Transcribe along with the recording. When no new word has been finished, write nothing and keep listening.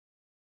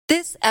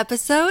This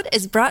episode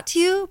is brought to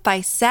you by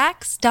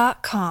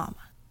Sax.com.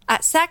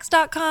 At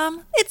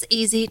Sax.com, it's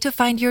easy to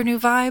find your new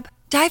vibe.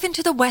 Dive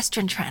into the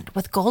Western trend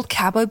with gold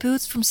cowboy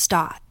boots from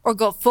Stott, or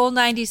go full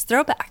 90s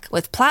throwback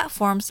with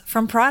platforms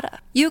from Prada.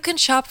 You can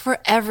shop for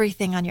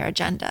everything on your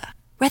agenda,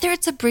 whether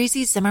it's a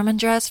breezy Zimmermann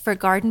dress for a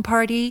garden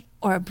party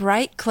or a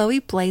bright Chloe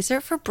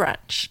blazer for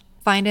brunch.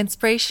 Find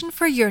inspiration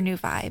for your new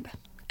vibe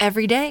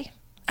every day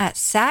at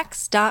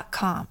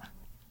Sax.com.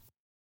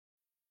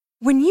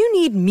 When you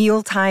need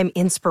mealtime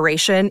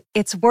inspiration,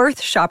 it's worth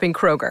shopping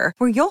Kroger,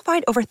 where you'll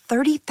find over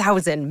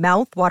 30,000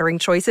 mouth-watering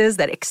choices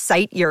that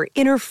excite your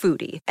inner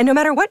foodie. And no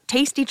matter what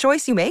tasty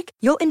choice you make,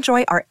 you'll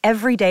enjoy our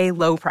everyday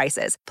low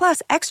prices,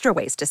 plus extra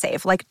ways to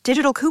save, like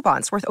digital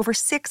coupons worth over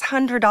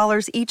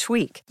 $600 each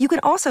week. You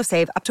can also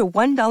save up to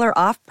 $1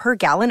 off per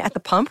gallon at the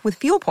pump with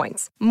fuel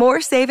points.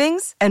 More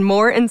savings and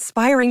more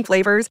inspiring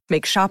flavors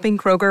make shopping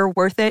Kroger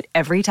worth it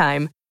every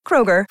time.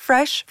 Kroger,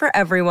 fresh for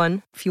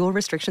everyone. Fuel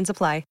restrictions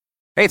apply.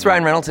 Hey, it's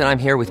Ryan Reynolds, and I'm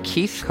here with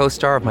Keith,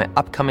 co-star of my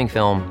upcoming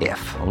film,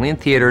 If, only in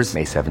theaters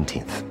May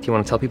 17th. Do you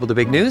want to tell people the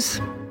big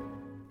news?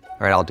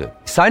 All right, I'll do it.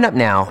 Sign up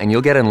now and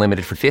you'll get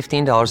unlimited for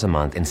 $15 a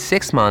month and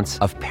 6 months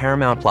of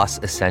Paramount Plus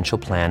Essential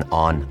Plan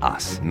on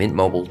us.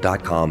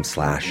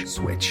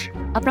 MintMobile.com/switch.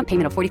 Upfront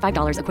payment of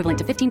 $45 equivalent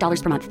to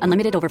 $15 per month.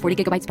 Unlimited over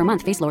 40 gigabytes per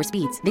month. Face lower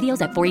speeds.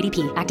 Videos at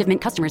 480p. Active Mint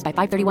customers by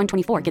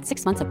 531.24 get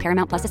 6 months of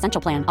Paramount Plus Essential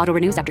Plan. Auto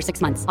renews after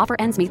 6 months. Offer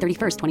ends May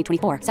 31st,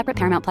 2024. Separate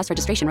Paramount Plus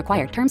registration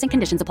required. Terms and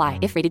conditions apply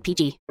if rated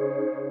PG.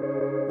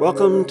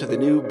 Welcome to the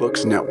New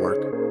Books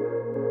Network.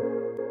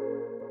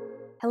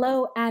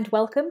 Hello and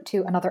welcome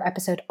to another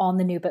episode on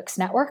the New Books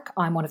Network.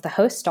 I'm one of the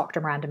hosts,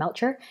 Dr. Miranda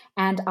Melcher,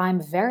 and I'm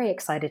very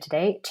excited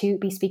today to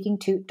be speaking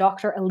to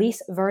Dr.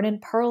 Elise Vernon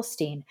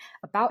Pearlstein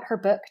about her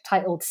book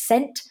titled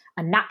Scent: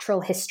 A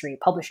Natural History,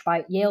 published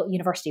by Yale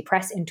University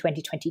Press in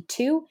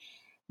 2022.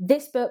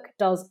 This book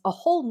does a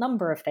whole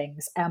number of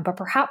things, but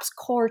perhaps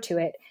core to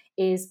it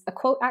is a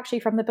quote actually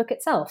from the book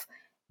itself.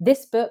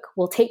 This book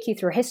will take you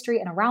through history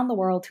and around the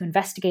world to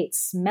investigate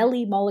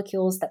smelly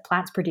molecules that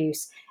plants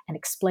produce and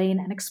explain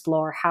and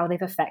explore how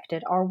they've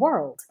affected our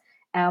world,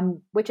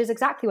 which is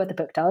exactly what the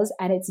book does.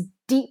 And it's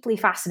deeply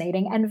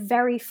fascinating and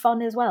very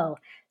fun as well.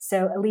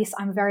 So Elise,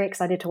 I'm very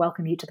excited to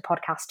welcome you to the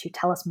podcast to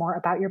tell us more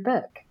about your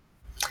book.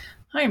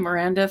 Hi,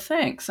 Miranda.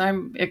 Thanks.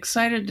 I'm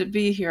excited to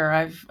be here.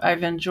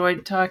 I've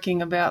enjoyed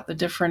talking about the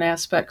different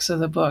aspects of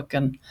the book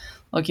and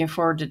looking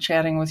forward to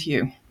chatting with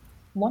you.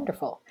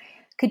 Wonderful.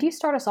 Could you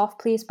start us off,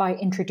 please, by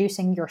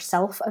introducing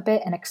yourself a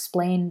bit and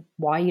explain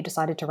why you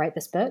decided to write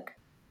this book?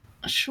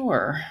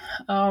 Sure.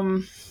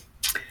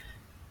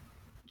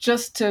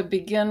 Just to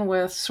begin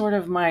with sort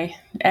of my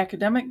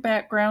academic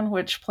background,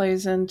 which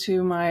plays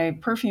into my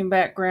perfume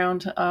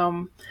background.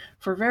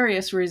 For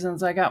various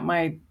reasons, I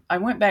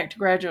went back to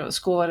graduate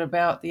school at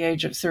about the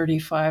age of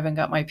 35 and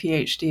got my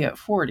PhD at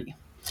 40.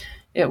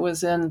 It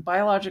was in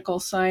biological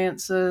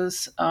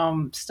sciences,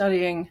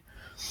 studying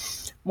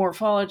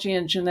morphology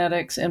and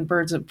genetics in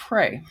birds of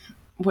prey,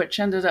 which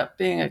ended up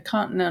being a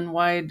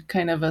continent-wide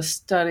kind of a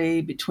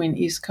study between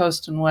East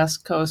Coast and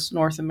West Coast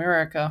North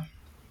America,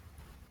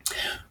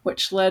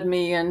 which led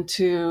me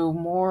into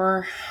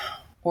more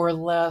or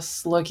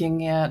less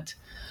looking at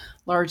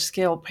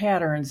large-scale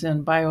patterns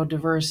in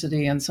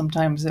biodiversity, and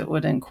sometimes it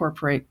would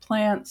incorporate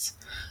plants,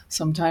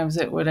 sometimes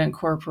it would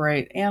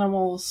incorporate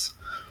animals.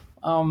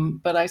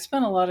 But I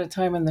spent a lot of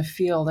time in the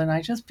field, and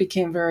I just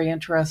became very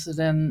interested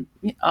in,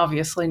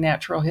 obviously,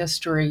 natural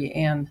history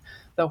and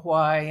the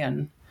why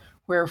and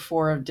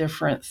wherefore of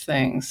different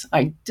things.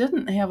 I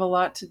didn't have a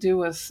lot to do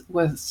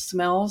with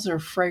smells or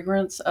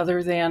fragrance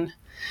other than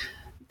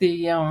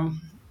the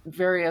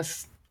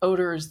various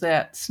odors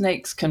that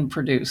snakes can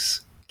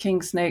produce.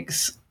 King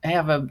snakes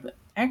have a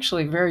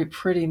actually very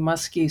pretty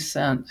musky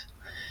scent,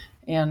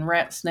 and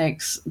rat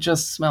snakes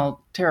just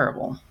smell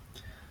terrible.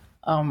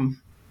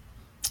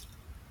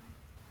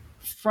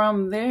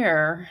 From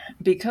there,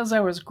 because I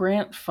was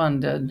grant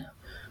funded,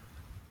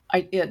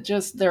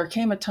 there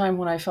came a time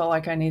when I felt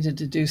like I needed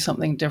to do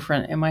something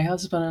different. And my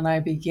husband and I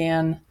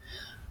began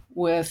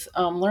with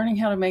learning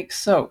how to make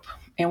soap.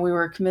 And we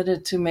were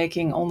committed to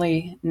making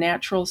only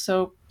natural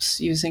soaps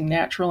using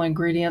natural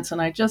ingredients.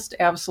 And I just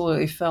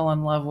absolutely fell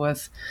in love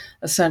with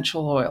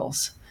essential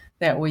oils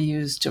that we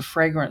used to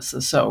fragrance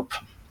the soap.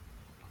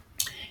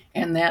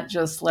 And that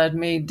just led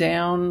me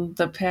down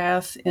the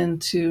path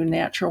into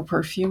natural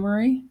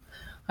perfumery.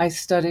 I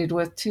studied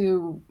with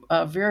two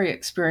very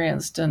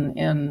experienced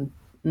and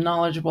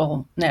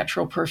knowledgeable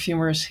natural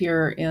perfumers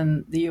here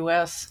in the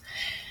U.S.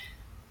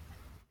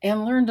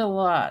 and learned a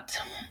lot.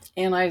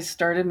 And I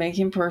started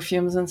making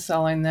perfumes and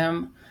selling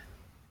them.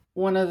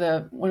 One of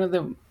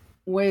the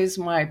ways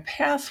my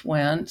path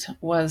went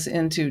was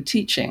into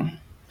teaching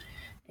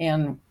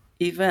and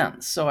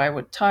events. So I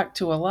would talk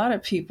to a lot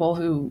of people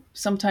who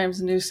sometimes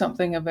knew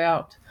something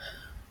about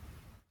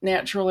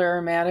natural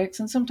aromatics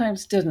and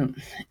sometimes didn't.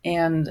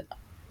 And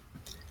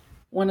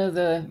one of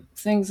the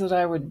things that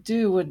I would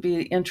do would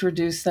be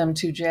introduce them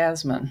to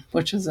jasmine,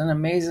 which is an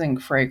amazing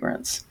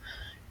fragrance.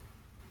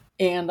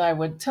 And I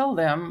would tell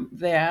them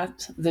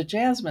that the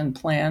jasmine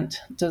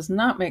plant does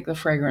not make the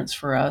fragrance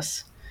for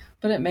us,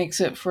 but it makes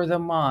it for the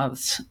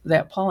moths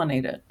that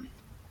pollinate it.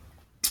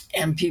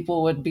 And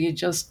people would be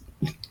just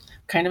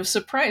kind of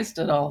surprised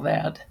at all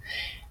that.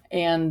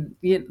 And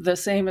the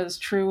same is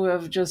true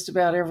of just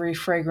about every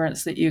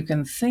fragrance that you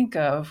can think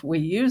of. We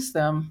use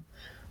them,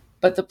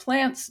 but the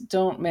plants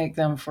don't make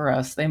them for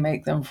us. They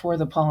make them for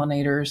the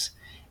pollinators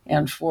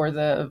and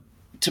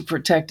to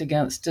protect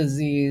against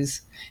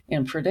disease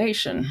and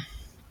predation.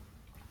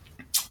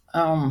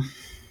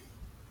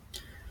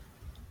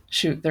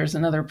 There's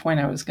another point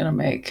I was going to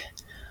make.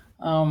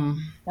 No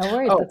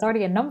worries. That's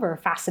already a number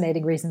of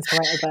fascinating reasons to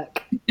write a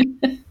book.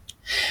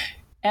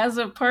 As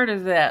a part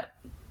of that,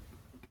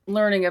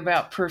 learning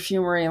about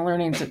perfumery and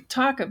learning to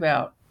talk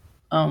about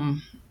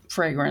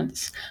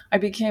fragrance, I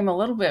became a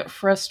little bit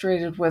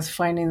frustrated with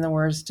finding the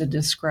words to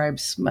describe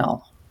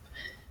smell.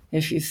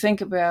 If you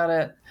think about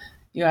it,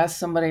 you ask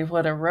somebody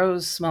what a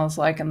rose smells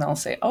like, and they'll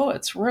say, oh,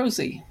 it's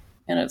rosy,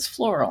 and it's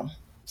floral.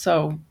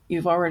 So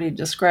you've already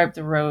described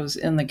the rose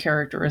in the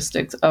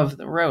characteristics of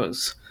the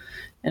rose.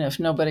 And if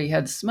nobody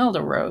had smelled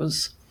a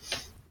rose,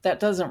 that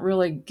doesn't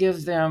really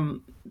give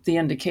them the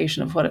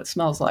indication of what it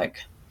smells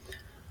like.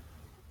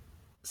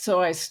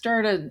 So I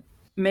started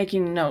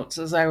making notes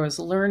as I was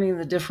learning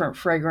the different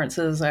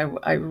fragrances. I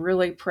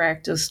really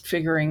practiced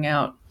figuring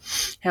out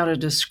how to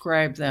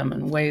describe them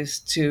and ways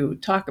to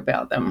talk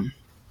about them,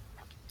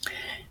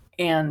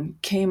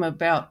 and came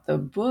about the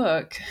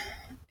book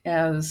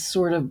as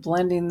sort of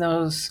blending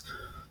those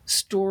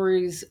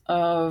stories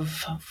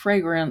of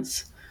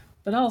fragrance,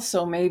 but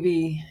also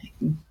maybe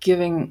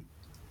giving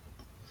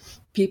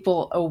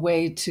people a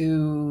way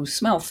to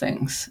smell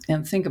things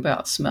and think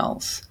about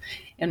smells,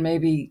 and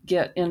maybe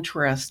get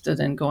interested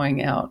in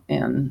going out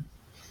and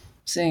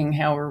seeing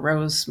how a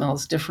rose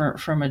smells different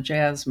from a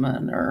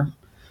jasmine, or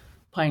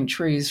pine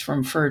trees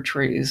from fir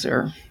trees,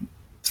 or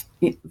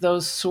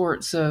those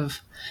sorts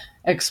of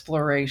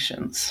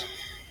explorations.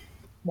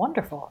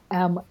 Wonderful.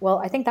 Well,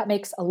 I think that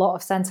makes a lot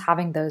of sense,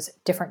 having those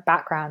different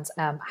backgrounds.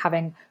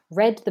 Having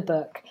read the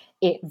book,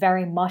 it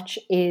very much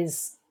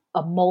is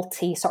a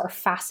multi sort of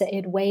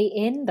faceted way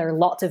in. There are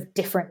lots of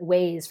different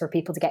ways for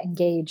people to get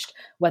engaged,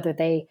 whether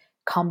they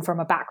come from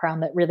a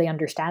background that really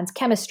understands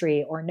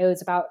chemistry, or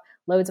knows about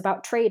loads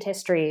about trade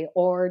history,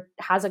 or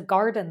has a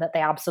garden that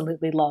they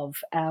absolutely love.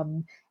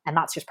 And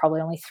that's just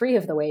probably only 3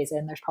 of the ways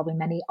in. There's probably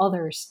many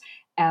others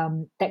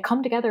that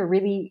come together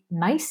really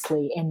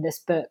nicely in this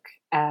book.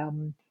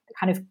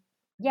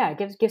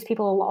 Gives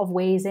people a lot of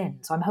ways in.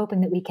 So I'm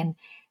hoping that we can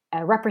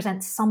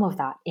represent some of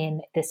that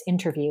in this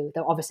interview,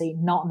 though obviously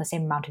not in the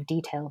same amount of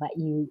detail that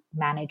you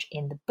manage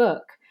in the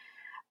book.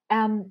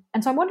 And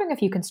so I'm wondering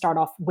if you can start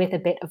off with a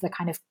bit of the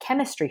kind of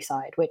chemistry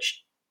side,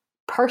 which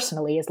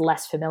personally is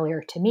less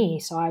familiar to me.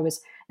 So I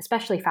was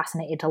especially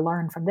fascinated to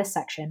learn from this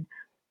section.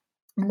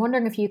 I'm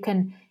wondering if you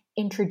can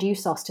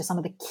introduce us to some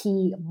of the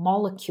key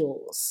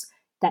molecules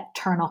that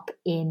turn up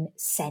in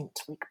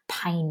scent, like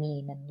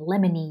pinene and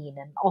limonene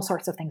and all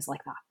sorts of things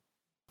like that.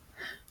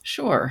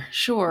 Sure.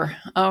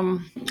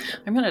 I'm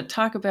going to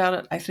talk about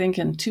it, I think,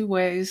 in 2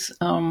 ways.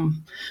 A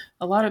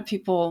lot of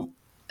people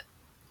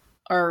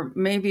are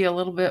maybe a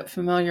little bit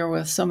familiar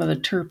with some of the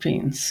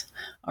terpenes.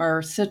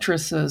 Our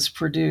citruses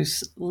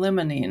produce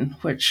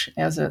limonene, which,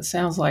 as it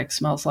sounds like,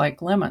 smells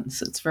like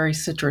lemons. It's very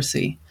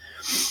citrusy.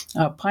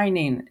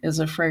 Pinene is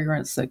a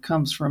fragrance that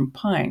comes from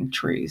pine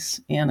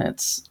trees, and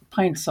it's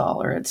pine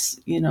sol, or it's,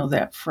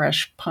 that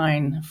fresh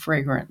pine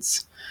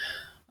fragrance.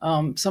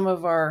 Some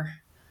of our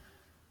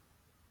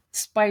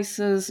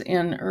spices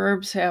and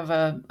herbs have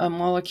a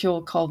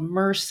molecule called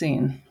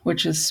myrcene,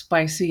 which is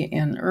spicy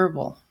and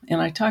herbal. And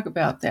I talk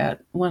about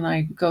that when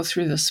I go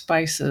through the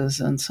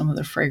spices and some of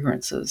the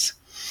fragrances.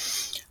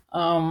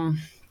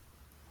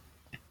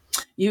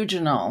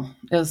 Eugenol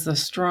is the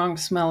strong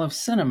smell of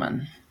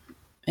cinnamon.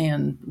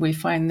 And we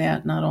find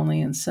that not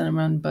only in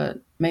cinnamon, but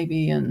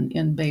maybe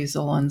in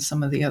basil and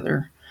some of the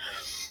other.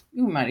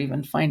 You might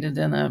even find it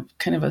in a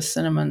kind of a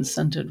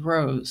cinnamon-scented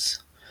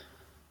rose.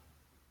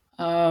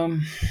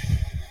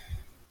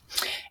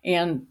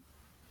 And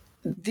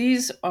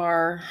these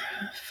are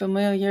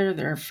familiar,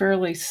 they're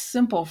fairly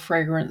simple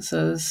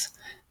fragrances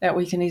that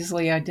we can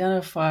easily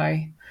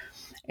identify,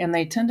 and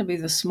they tend to be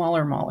the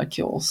smaller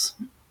molecules.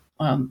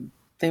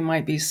 They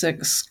might be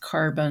 6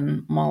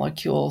 carbon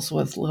molecules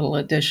with little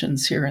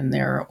additions here and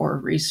there,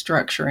 or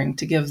restructuring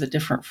to give the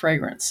different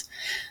fragrance.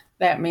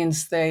 That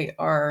means they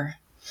are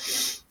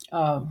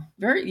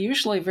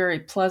usually very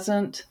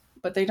pleasant,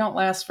 but they don't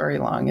last very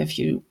long. If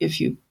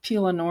you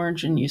peel an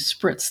orange and you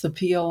spritz the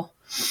peel,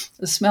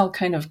 the smell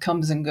kind of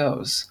comes and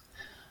goes.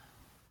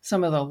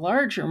 Some of the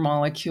larger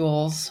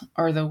molecules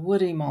are the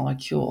woody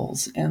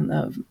molecules and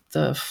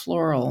the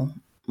floral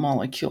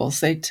molecules.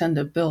 They tend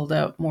to build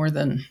up more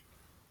than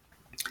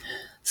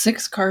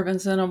 6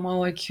 carbons in a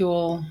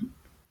molecule.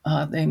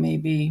 They may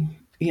be,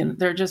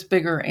 they're just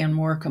bigger and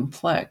more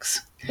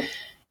complex.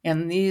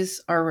 And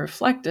these are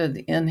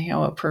reflected in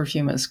how a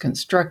perfume is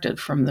constructed,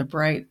 from the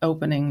bright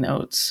opening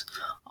notes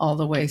all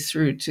the way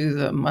through to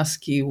the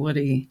musky,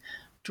 woody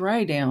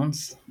dry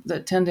downs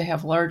that tend to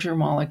have larger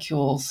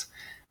molecules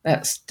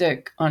that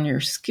stick on your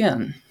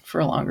skin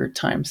for a longer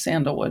time.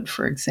 Sandalwood,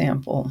 for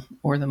example,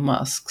 or the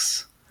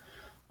musks.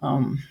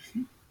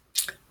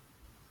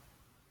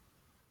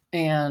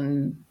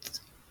 And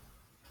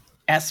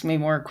ask me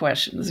more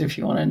questions if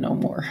you want to know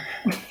more.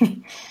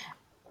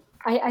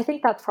 I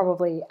think that's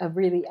probably a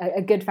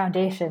good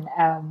foundation.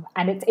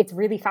 And it's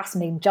really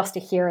fascinating just to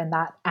hear in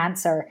that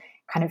answer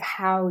kind of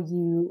how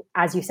you,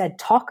 as you said,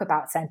 talk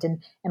about scent,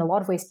 and in a lot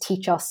of ways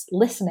teach us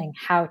listening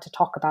how to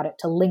talk about it,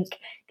 to link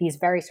these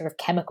very sort of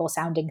chemical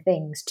sounding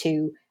things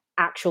to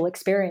actual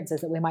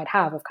experiences that we might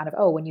have of kind of,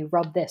 oh, when you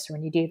rub this or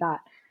when you do that.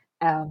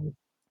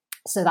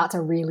 So that's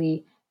a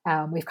really,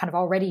 we've kind of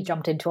already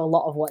jumped into a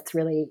lot of what's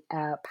really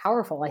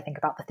powerful, I think,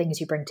 about the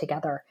things you bring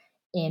together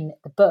in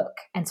the book.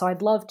 And so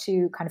I'd love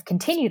to kind of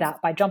continue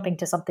that by jumping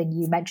to something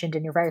you mentioned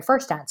in your very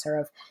first answer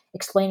of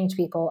explaining to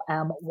people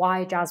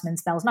why jasmine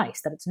smells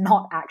nice, that it's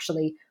not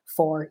actually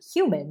for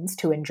humans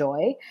to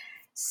enjoy.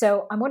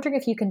 So I'm wondering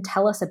if you can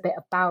tell us a bit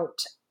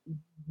about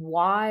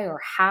why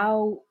or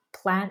how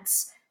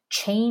plants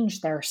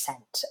change their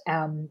scent.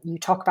 You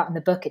talk about in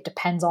the book, it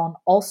depends on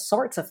all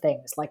sorts of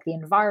things like the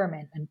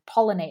environment and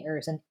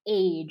pollinators and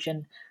age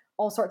and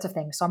all sorts of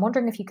things. So I'm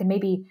wondering if you can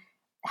maybe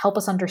help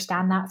us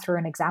understand that through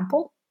an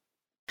example?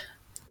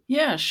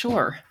 Yeah,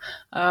 sure.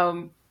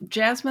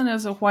 Jasmine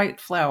is a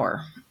white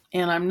flower,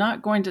 and I'm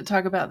not going to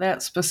talk about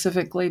that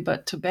specifically,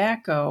 but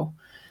tobacco,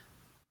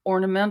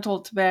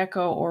 ornamental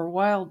tobacco or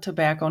wild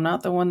tobacco,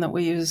 not the one that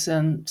we use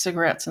in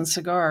cigarettes and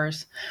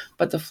cigars,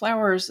 but the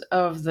flowers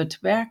of the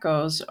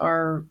tobaccos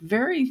are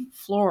very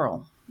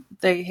floral.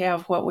 They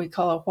have what we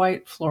call a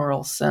white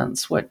floral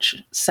scent,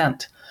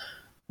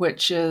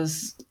 which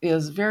is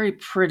very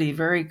pretty,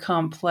 very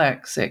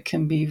complex. It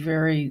can be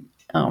very,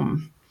 I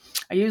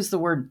use the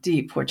word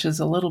deep, which is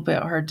a little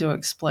bit hard to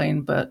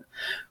explain, but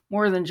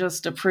more than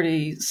just a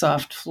pretty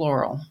soft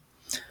floral.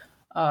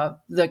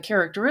 The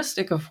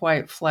characteristic of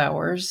white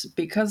flowers,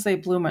 because they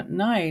bloom at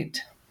night,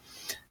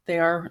 they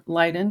are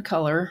light in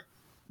color.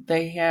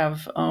 They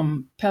have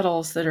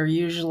petals that are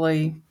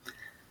usually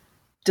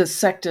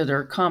dissected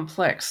or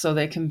complex, so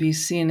they can be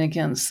seen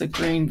against the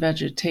green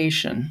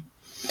vegetation.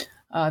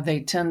 They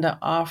tend to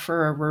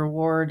offer a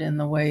reward in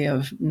the way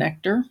of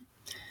nectar,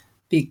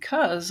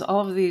 because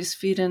all of these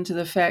feed into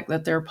the fact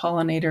that their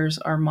pollinators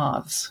are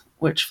moths,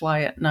 which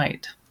fly at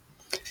night.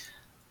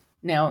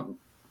 Now,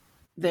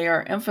 they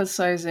are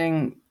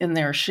emphasizing in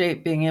their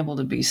shape being able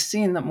to be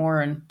seen. The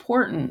more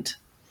important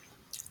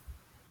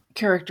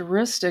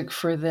characteristic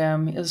for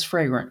them is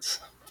fragrance.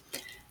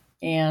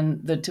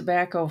 And the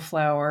tobacco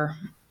flower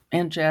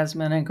and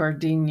jasmine and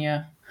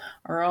gardenia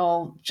are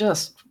all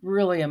just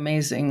really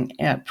amazing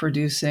at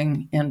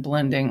producing and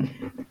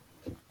blending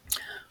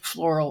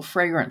floral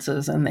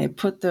fragrances. And they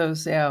put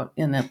those out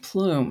in a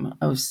plume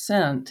of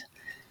scent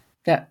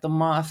that the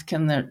moth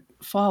can then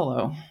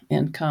follow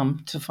and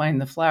come to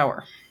find the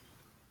flower.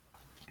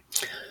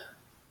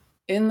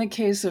 In the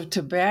case of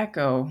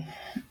tobacco,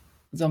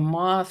 the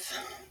moth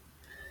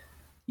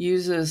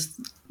uses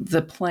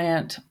the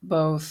plant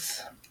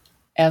both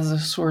as a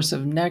source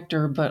of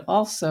nectar, but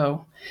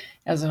also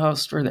as a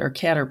host for their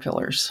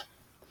caterpillars.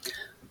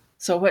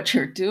 So what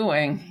you're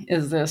doing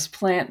is this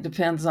plant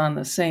depends on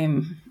the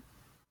same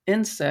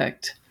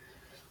insect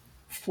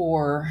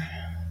for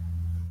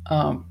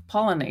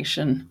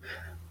pollination,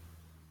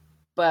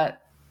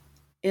 but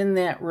in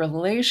that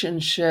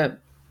relationship,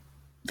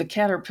 the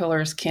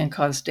caterpillars can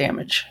cause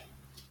damage.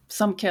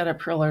 Some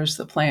caterpillars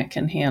the plant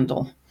can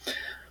handle.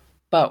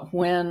 But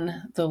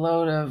when the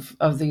load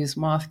of these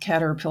moth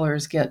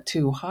caterpillars get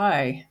too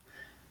high,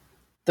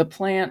 the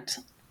plant,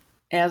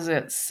 as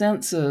it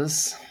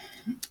senses,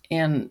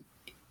 and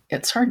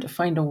it's hard to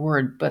find a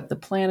word, but the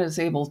plant is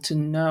able to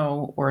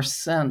know or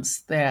sense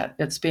that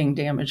it's being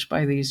damaged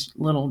by these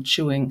little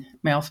chewing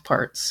mouth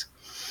parts.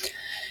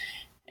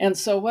 And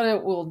so what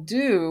it will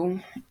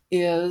do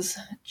is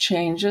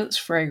change its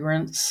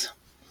fragrance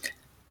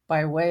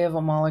by way of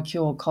a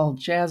molecule called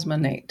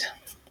jasmonate.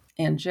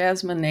 And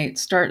jasmonate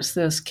starts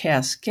this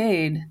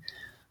cascade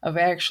of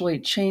actually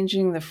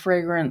changing the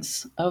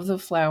fragrance of the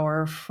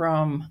flower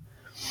from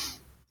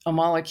a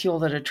molecule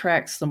that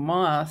attracts the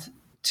moth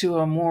to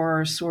a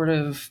more sort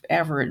of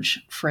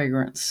average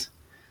fragrance.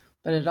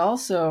 But it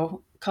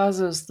also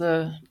causes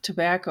the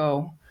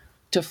tobacco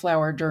to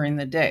flower during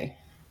the day,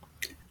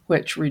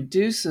 which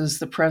reduces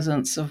the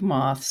presence of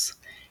moths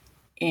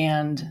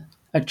and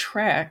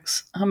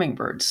attracts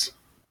hummingbirds.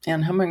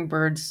 And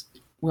hummingbirds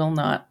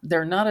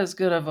they're not as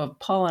good of a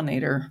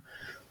pollinator,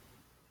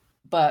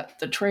 but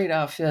the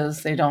trade-off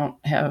is they don't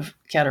have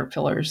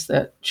caterpillars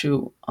that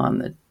chew on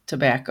the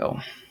tobacco.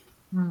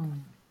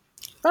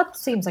 That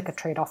seems like a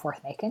trade-off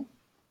worth making.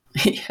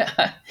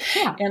 Yeah.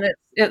 And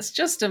it's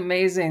just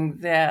amazing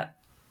that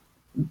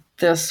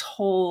this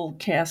whole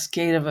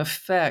cascade of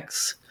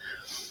effects,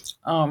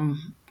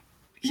 in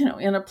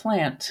a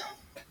plant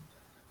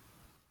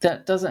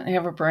that doesn't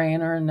have a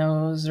brain or a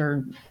nose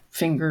or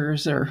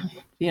fingers, or,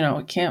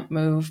 it can't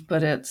move,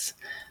 but it's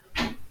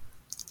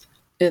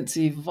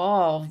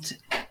evolved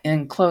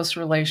in close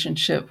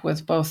relationship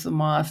with both the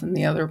moth and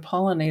the other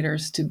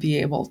pollinators to be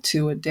able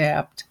to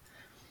adapt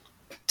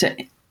to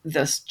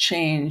this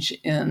change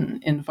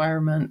in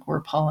environment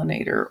or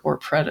pollinator or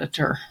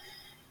predator.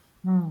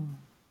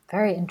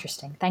 Very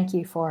interesting. Thank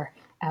you for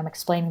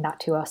explaining that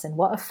to us. And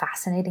what a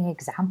fascinating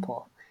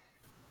example.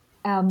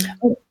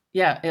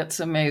 Yeah, it's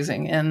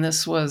amazing. And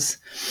this was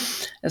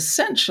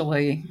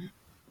essentially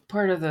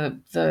part of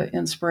the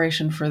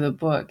inspiration for the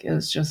book,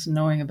 is just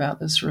knowing about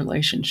this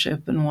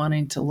relationship and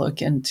wanting to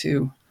look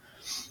into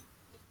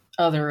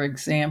other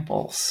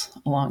examples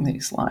along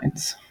these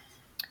lines.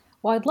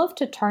 Well, I'd love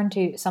to turn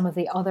to some of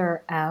the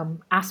other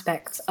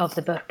aspects of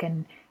the book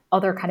and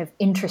other kind of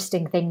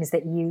interesting things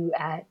that you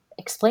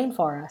explain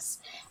for us.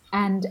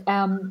 And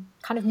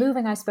kind of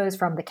moving, I suppose,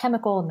 from the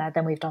chemical, and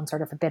then we've done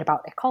sort of a bit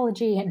about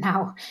ecology, and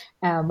now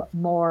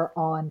more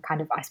on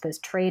kind of, I suppose,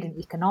 trade and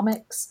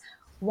economics.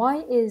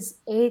 Why is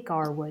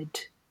agar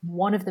wood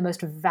one of the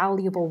most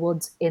valuable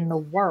woods in the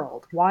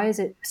world? Why is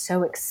it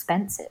so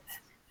expensive?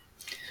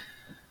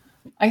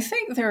 I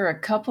think there are a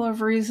couple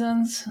of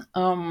reasons.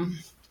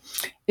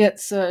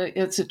 It's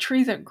a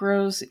tree that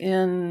grows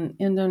in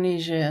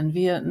Indonesia and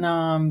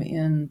Vietnam,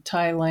 in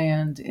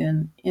Thailand,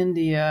 in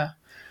India.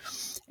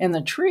 And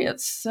the tree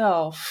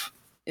itself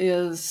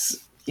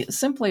is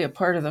simply a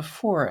part of the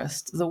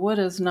forest. The wood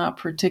is not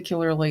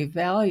particularly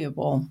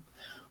valuable.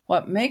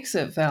 What makes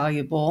it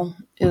valuable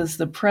is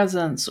the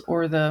presence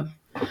or the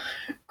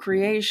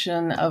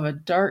creation of a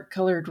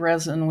dark-colored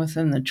resin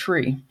within the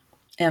tree,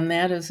 and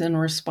that is in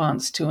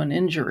response to an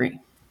injury.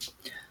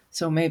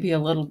 So maybe a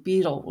little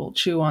beetle will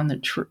chew on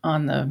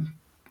the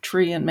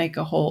tree and make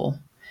a hole.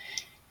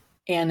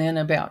 And in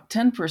about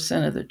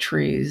 10% of the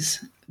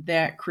trees,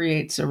 that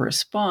creates a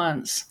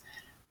response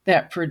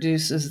that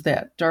produces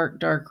that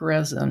dark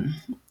resin,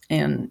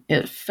 and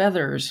it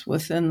feathers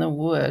within the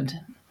wood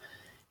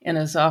and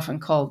is often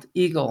called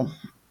eagle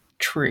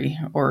tree,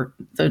 or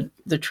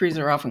the trees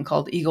are often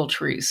called eagle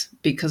trees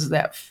because of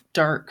that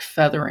dark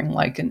feathering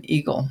like an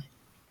eagle.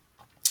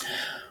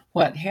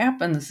 What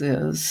happens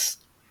is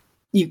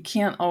you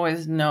can't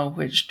always know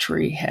which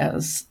tree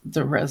has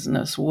the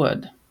resinous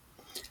wood.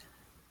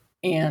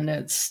 And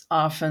it's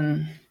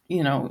often,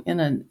 in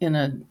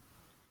a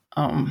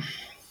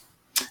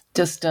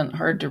distant,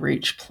 hard to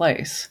reach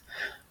place.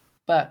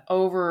 But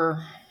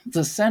over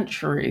the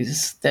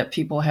centuries that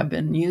people have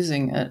been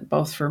using it,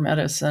 both for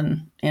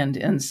medicine and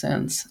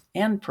incense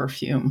and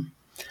perfume,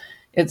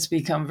 it's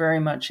become very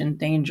much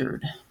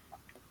endangered.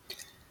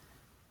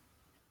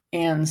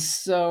 And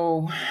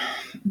so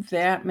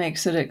that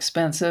makes it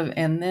expensive.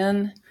 And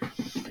then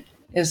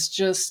it's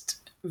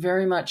just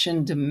very much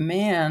in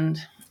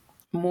demand,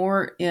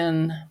 more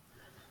in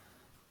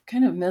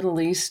kind of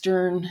Middle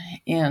Eastern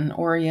and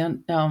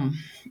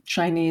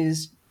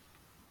Chinese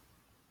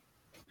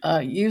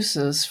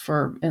uses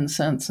for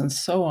incense and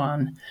so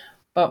on,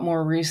 but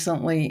more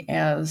recently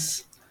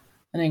as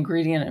an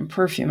ingredient in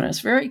perfume. And it's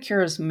very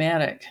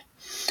charismatic.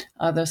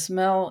 The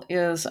smell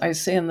is, I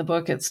say in the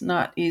book, it's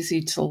not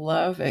easy to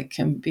love. It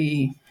can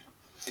be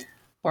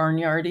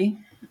barnyardy,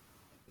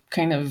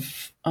 kind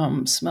of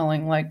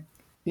smelling like,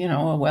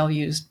 a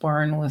well-used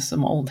barn with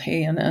some old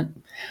hay in it.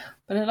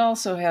 But it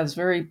also has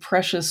very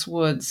precious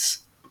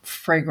woods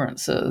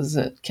fragrances.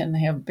 It can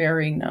have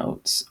berry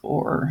notes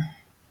or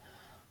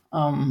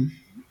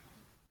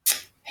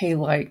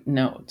hay-like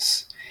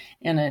notes.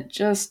 And it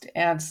just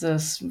adds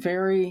this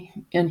very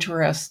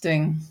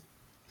interesting,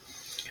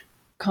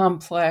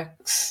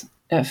 complex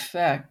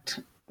effect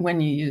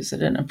when you use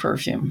it in a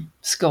perfume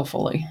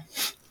skillfully.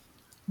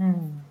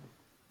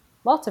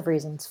 Lots of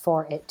reasons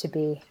for it to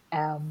be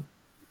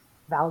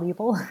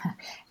valuable,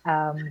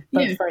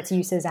 both for its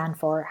uses and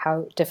for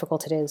how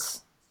difficult it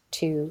is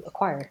to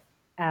acquire.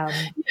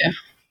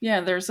 Yeah,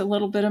 there's a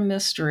little bit of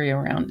mystery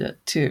around it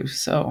too.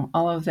 So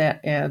all of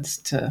that adds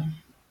to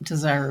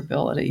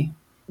desirability.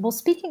 Well,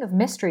 speaking of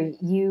mystery,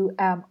 you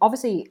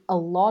obviously a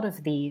lot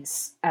of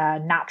these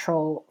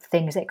natural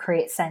things that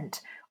create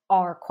scent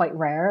are quite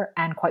rare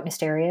and quite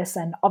mysterious.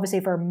 And obviously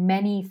for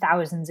many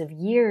thousands of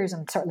years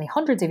and certainly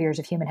hundreds of years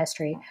of human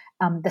history,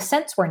 the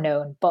scents were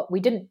known, but we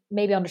didn't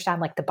maybe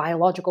understand like the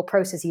biological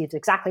processes,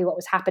 exactly what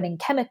was happening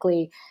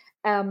chemically.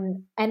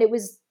 And it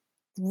was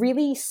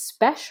really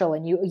special.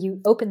 And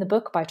you open the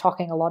book by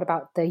talking a lot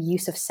about the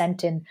use of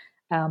scent in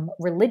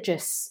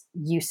religious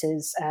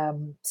uses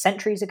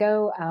centuries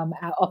ago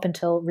up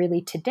until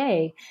really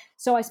today.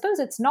 So I suppose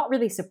it's not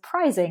really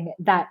surprising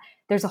that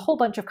there's a whole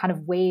bunch of kind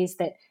of ways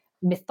that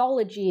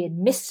mythology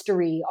and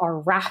mystery are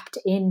wrapped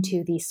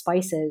into these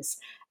spices.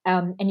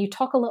 And you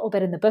talk a little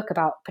bit in the book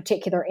about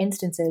particular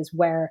instances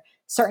where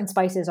certain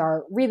spices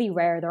are really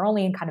rare. They're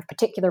only in kind of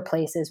particular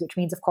places, which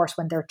means, of course,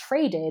 when they're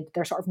traded,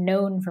 they're sort of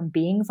known from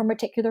being from a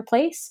particular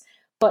place.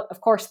 But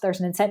of course, there's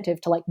an incentive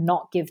to like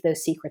not give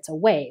those secrets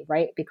away,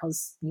 right?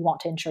 Because you want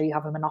to ensure you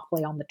have a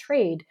monopoly on the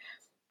trade.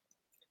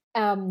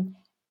 And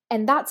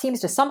And that seems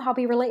to somehow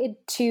be related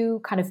to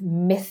kind of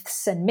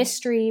myths and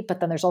mystery, but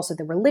then there's also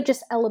the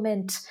religious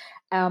element.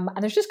 And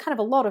there's just kind of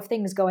a lot of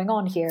things going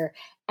on here.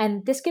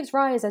 And this gives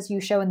rise, as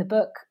you show in the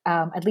book,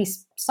 at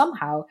least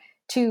somehow,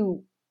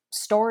 to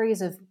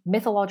stories of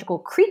mythological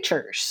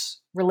creatures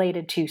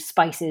related to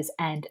spices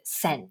and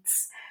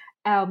scents.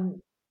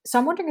 So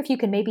I'm wondering if you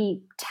can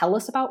maybe tell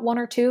us about one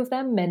or two of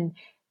them, and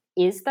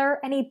is there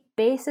any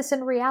basis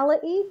in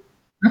reality?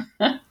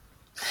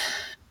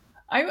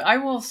 I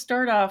will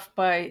start off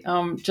by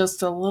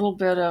just a little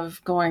bit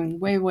of going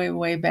way, way,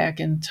 way back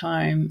in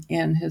time.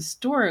 And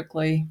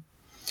historically,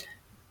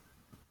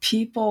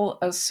 people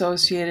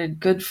associated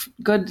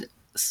good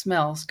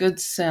smells,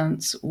 good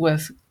scents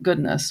with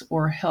goodness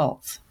or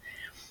health,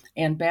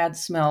 and bad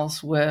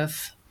smells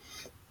with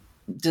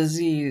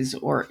disease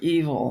or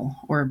evil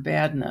or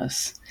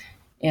badness.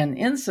 And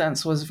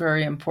incense was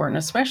very important,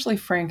 especially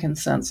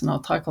frankincense. And I'll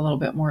talk a little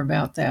bit more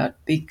about that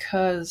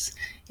because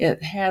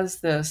it has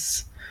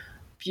this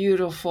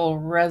beautiful,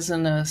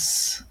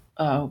 resinous,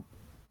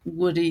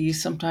 woody,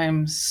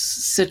 sometimes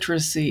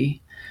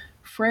citrusy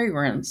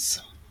fragrance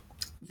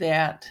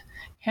that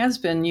has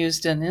been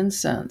used in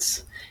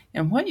incense.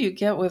 And what you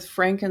get with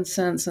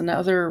frankincense and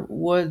other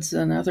woods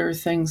and other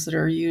things that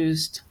are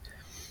used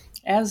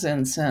as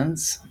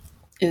incense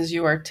is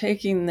you are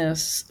taking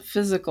this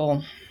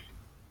physical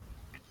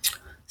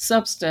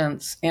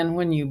substance, and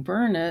when you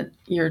burn it,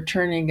 you're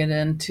turning it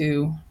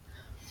into,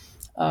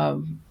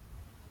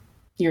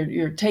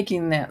 you're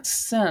taking that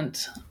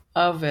scent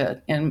of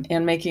it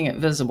and making it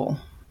visible.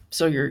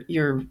 So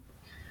you're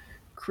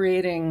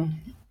creating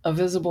a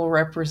visible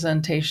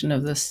representation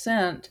of the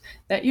scent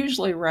that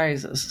usually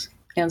rises.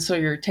 And so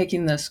you're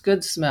taking this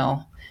good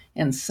smell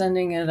and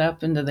sending it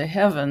up into the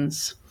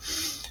heavens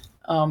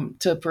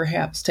to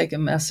perhaps take a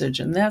message.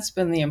 And that's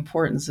been the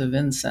importance of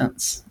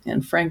incense.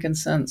 And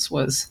frankincense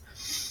was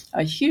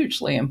a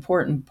hugely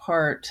important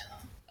part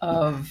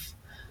of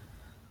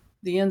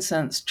the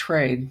incense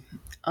trade.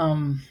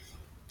 And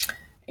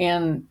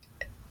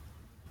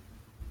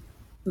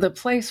the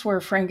place where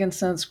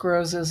frankincense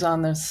grows is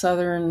on the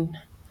southern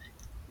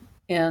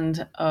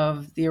end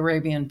of the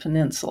Arabian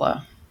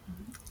Peninsula,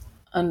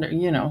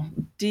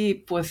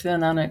 deep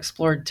within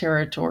unexplored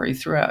territory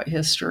throughout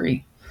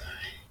history.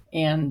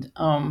 And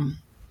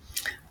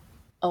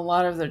a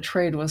lot of the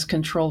trade was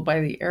controlled by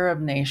the Arab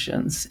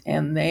nations,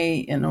 and they,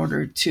 in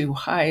order to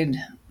hide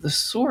the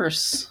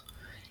source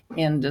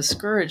and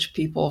discourage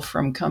people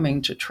from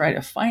coming to try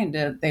to find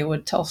it, they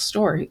would tell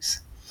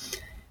stories.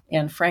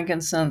 And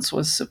frankincense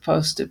was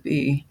supposed to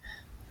be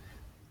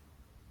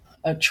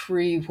a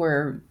tree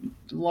where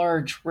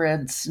large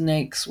red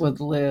snakes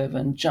would live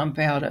and jump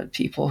out at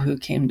people who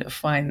came to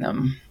find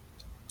them.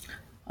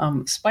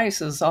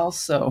 Spices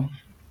also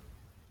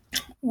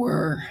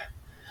were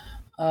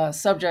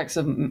subjects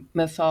of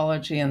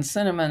mythology, and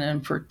cinnamon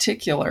in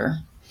particular,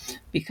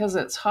 because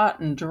it's hot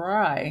and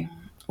dry,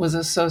 was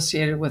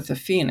associated with the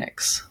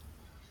phoenix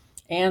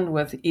and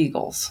with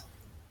eagles.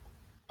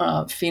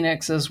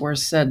 Phoenixes were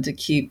said to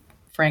keep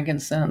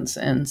frankincense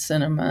and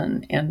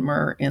cinnamon and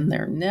myrrh in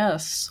their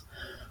nests,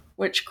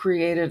 which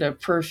created a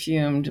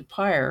perfumed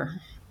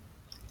pyre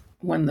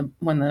when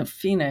the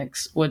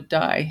phoenix would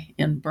die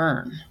and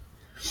burn.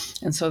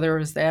 And so there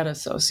was that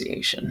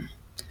association.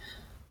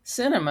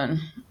 Cinnamon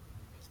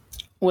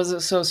was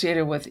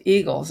associated with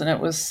eagles, and it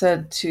was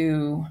said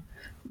to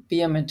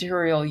be a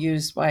material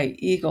used by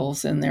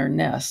eagles in their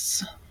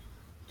nests.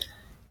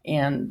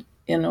 And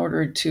in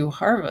order to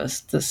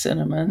harvest the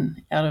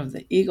cinnamon out of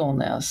the eagle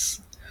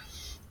nests,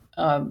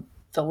 the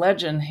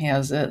legend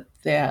has it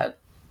that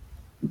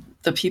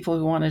the people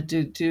who wanted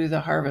to do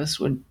the harvest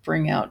would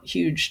bring out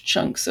huge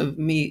chunks of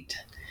meat,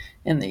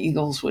 and the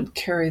eagles would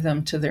carry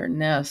them to their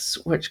nests,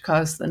 which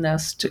caused the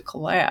nests to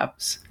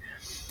collapse.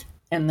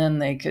 And then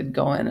they could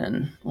go in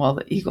and, while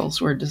the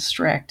eagles were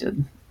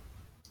distracted,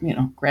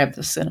 grab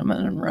the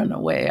cinnamon and run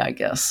away, I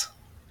guess.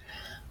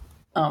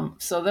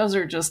 So those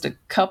are just a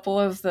couple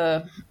of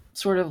the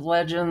sort of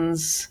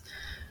legends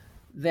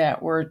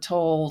that were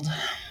told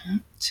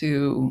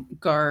to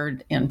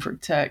guard and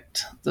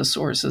protect the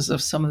sources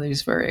of some of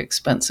these very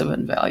expensive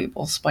and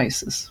valuable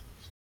spices.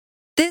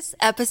 This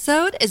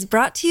episode is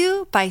brought to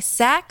you by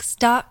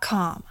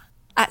Saks.com.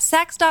 At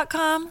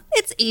Saks.com,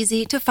 it's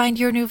easy to find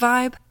your new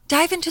vibe.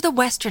 Dive into the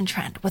Western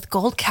trend with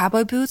gold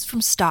cowboy boots from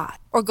Stott,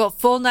 or go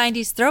full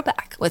 90s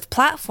throwback with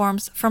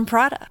platforms from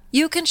Prada.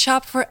 You can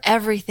shop for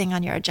everything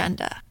on your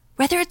agenda,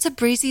 whether it's a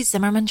breezy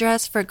Zimmermann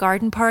dress for a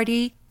garden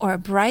party or a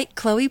bright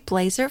Chloe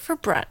blazer for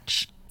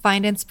brunch.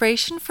 Find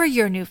inspiration for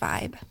your new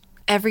vibe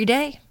every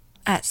day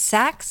at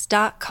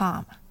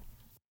Saks.com.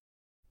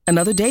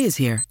 Another day is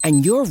here,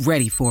 and you're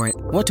ready for it.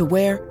 What to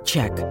wear?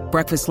 Check.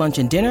 Breakfast, lunch,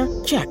 and dinner?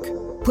 Check.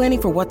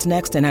 Planning for what's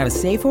next and how to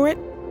save for it?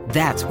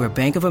 That's where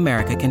Bank of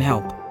America can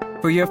help.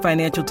 For your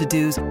financial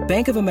to-dos,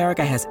 Bank of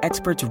America has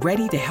experts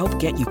ready to help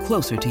get you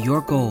closer to your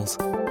goals.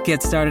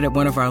 Get started at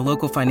one of our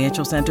local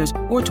financial centers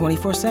or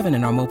 24/7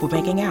 in our mobile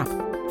banking app.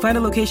 Find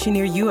a location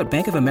near you at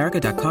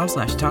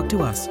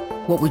bankofamerica.com/talktous.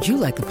 What would you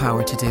like the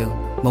power to do?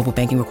 Mobile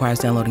banking requires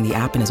downloading the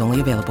app and is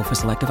only available for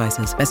select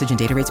devices. Message and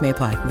data rates may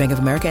apply. Bank of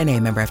America N.A.,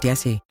 member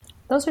FDIC.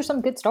 Those are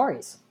some good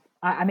stories.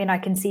 I mean, I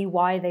can see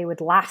why they would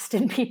last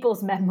in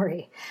people's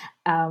memory,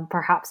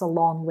 perhaps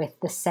along with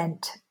the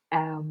scent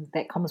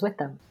that comes with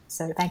them.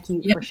 So thank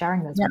you for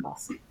sharing those with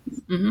us.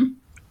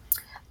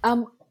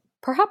 Mm-hmm.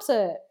 Perhaps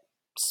a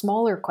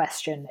smaller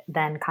question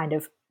than kind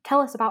of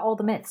tell us about all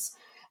the myths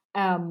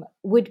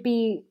would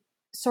be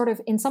sort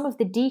of in some of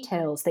the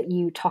details that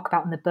you talk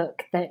about in the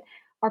book that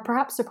are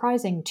perhaps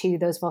surprising to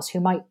those of us who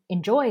might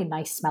enjoy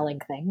nice smelling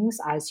things,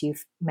 as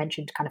you've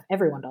mentioned, kind of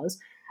everyone does,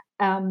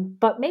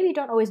 but maybe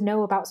don't always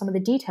know about some of the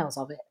details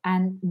of it.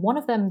 And one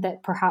of them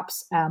that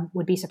perhaps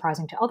would be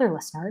surprising to other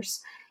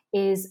listeners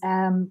is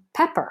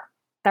pepper.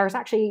 There's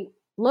actually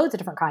loads of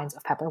different kinds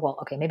of pepper. Well,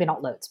 okay, maybe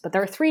not loads, but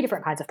there are 3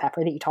 different kinds of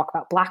pepper that you talk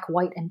about: black,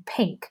 white, and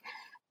pink.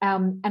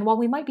 And while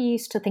we might be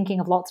used to thinking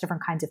of lots of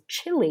different kinds of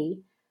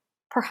chili,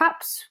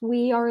 perhaps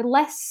we are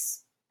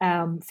less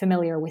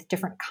familiar with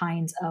different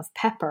kinds of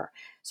pepper.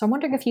 So I'm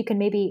wondering if you can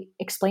maybe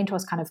explain to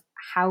us kind of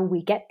how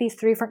we get these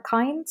 3 different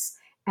kinds,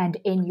 and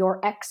in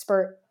your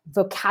expert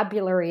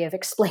vocabulary of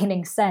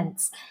explaining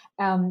scents,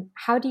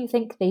 how do you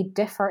think they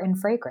differ in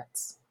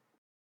fragrance?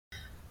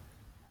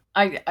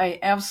 I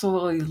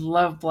absolutely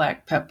love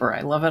black pepper.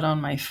 I love it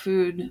on my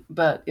food,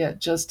 but it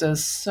just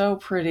is so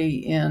pretty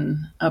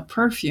in a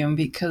perfume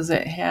because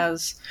it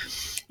has,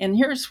 and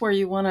here's where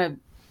you want to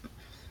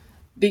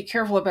be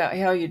careful about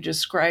how you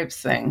describe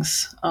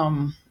things.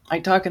 I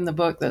talk in the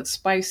book that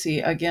spicy,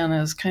 again,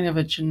 is kind of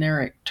a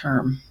generic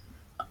term.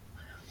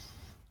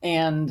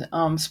 And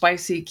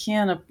spicy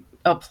can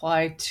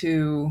apply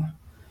to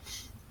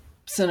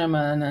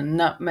cinnamon and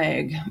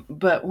nutmeg.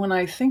 But when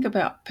I think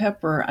about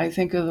pepper, I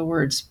think of the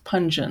words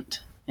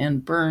pungent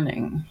and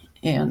burning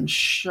and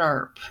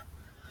sharp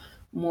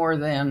more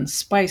than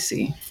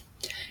spicy.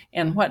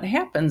 And what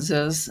happens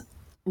is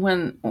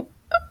when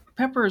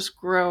peppers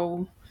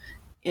grow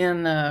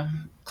in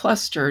a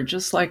cluster,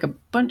 just like a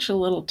bunch of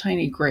little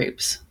tiny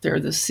grapes, they're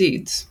the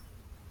seeds.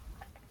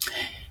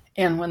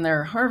 And when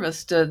they're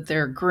harvested,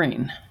 they're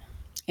green.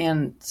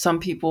 And some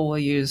people will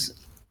use,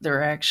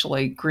 they're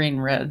actually green,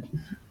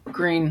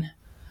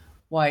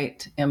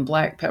 white, and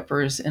black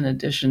peppers in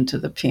addition to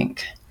the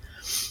pink.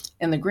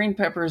 And the green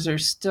peppers are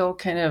still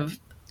kind of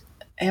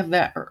have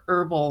that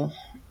herbal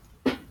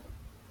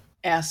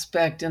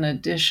aspect in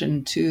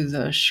addition to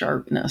the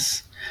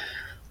sharpness.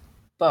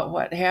 But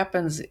what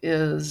happens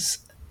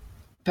is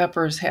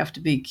peppers have to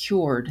be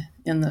cured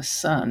in the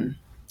sun,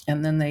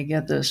 and then they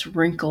get this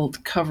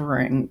wrinkled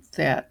covering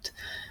that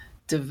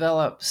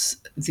develops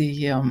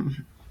the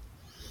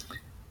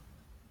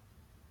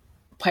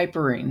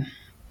piperine,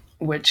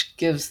 which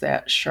gives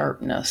that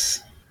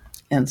sharpness.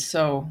 And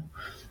so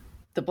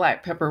the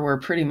black pepper we're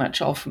pretty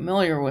much all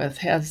familiar with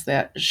has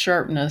that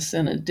sharpness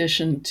in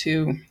addition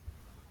to,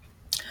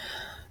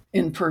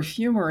 in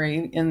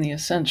perfumery, in the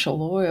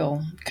essential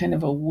oil, kind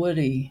of a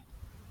woody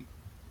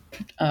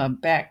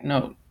back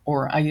note,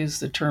 or I use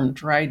the term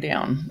dry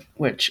down,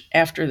 which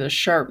after the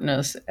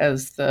sharpness,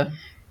 as the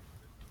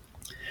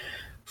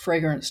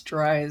fragrance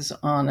dries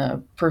on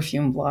a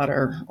perfume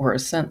blotter or a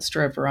scent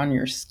strip or on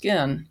your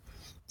skin,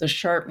 the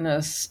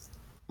sharpness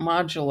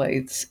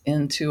modulates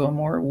into a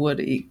more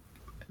woody,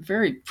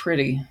 very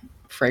pretty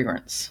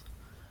fragrance.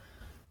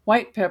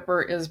 White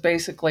pepper is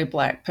basically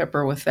black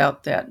pepper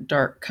without that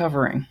dark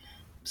covering.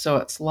 So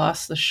it's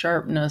lost the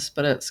sharpness,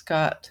 but it's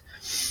got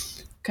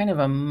kind of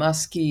a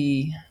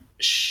musky,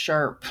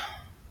 sharp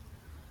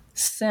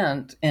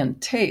scent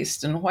and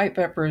taste. And white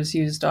pepper is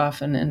used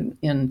often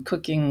in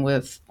cooking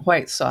with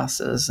white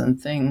sauces and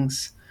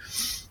things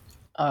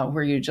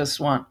where you just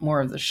want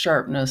more of the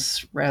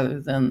sharpness rather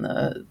than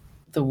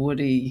the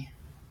woody,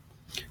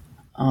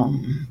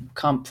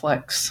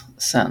 complex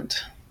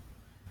scent.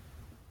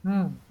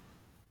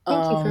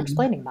 Thank you for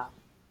explaining that.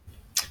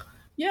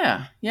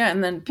 Yeah.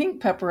 And then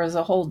pink pepper is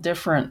a whole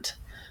different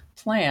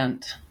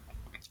plant.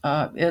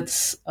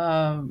 It's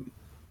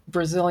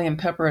Brazilian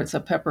pepper. It's a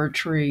pepper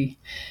tree,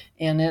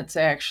 and it's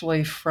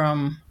actually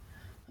from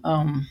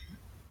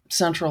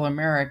Central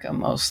America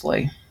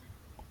mostly.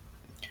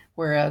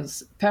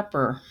 Whereas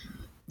pepper,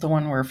 the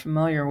one we're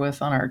familiar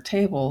with on our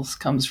tables,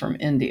 comes from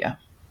India.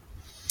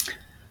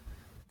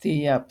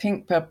 The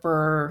pink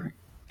pepper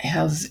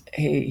has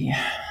a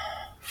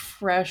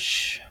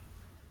fresh,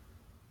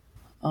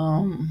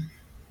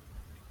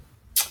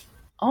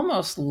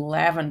 almost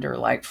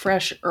lavender-like,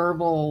 fresh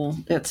herbal.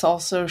 It's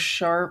also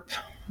sharp,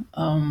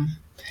 and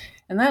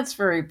that's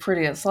very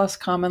pretty. It's less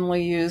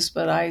commonly used,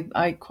 but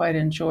I quite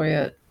enjoy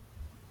it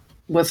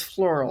with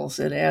florals.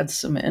 It adds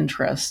some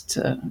interest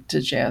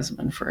to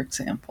jasmine, for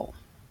example.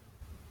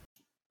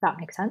 That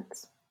makes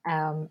sense.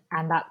 And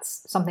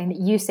that's something that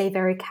you say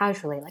very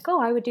casually, like,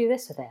 oh, I would do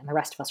this with it. And the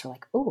rest of us are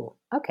like, oh,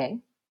 okay,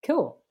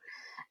 cool.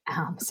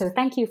 So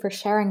thank you for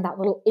sharing that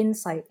little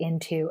insight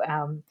into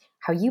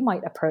how you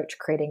might approach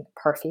creating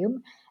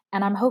perfume.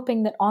 And I'm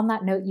hoping that on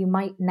that note, you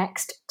might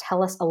next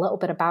tell us a little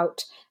bit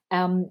about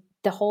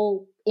the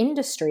whole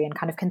industry and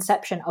kind of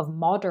conception of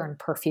modern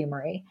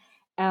perfumery.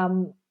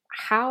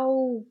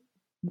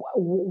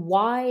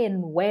 Why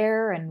and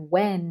where and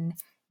when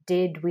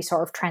did we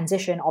sort of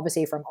transition,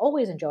 obviously, from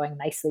always enjoying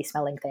nicely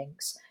smelling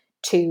things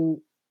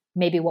to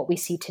maybe what we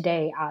see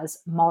today as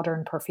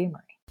modern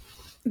perfumery?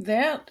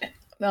 That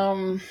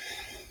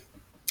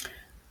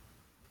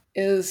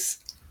is,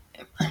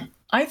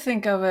 I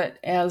think of it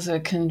as a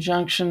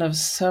conjunction of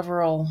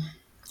several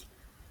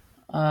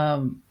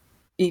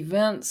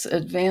events,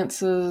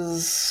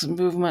 advances,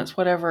 movements,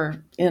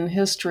 whatever, in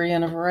history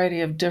in a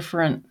variety of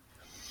different,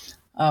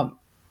 not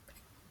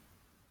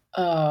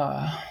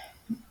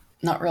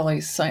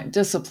really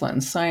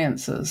disciplines,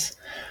 sciences.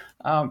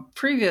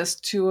 Previous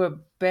to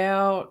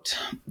about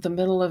the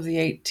middle of the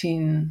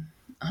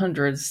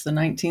 1800s, the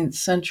 19th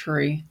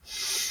century,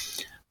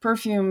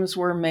 perfumes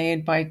were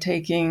made by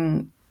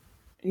taking,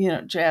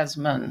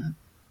 jasmine,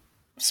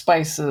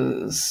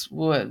 spices,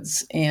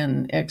 woods,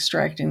 and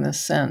extracting the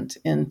scent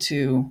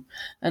into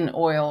an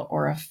oil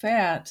or a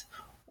fat,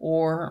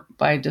 or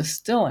by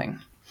distilling.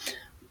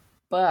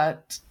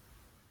 But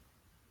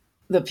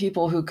the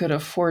people who could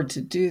afford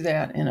to do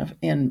that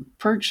and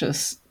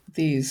purchase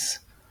these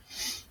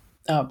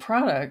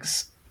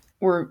products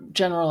were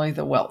generally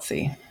the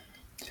wealthy.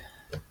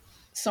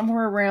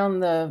 Somewhere around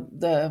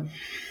the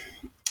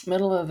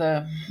middle of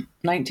the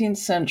 19th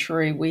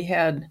century, we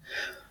had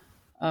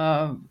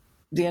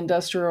the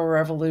Industrial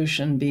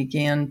Revolution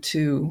began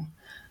to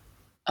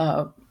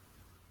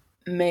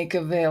make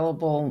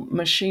available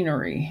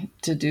machinery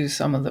to do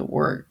some of the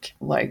work,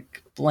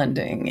 like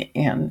blending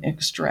and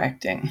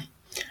extracting.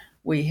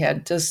 We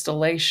had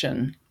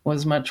distillation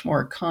was much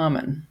more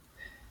common,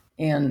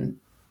 and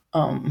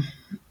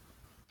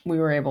we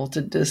were able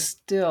to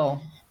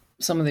distill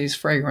some of these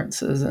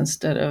fragrances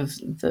instead of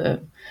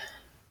the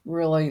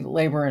really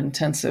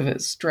labor-intensive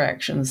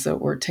extractions that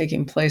were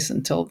taking place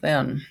until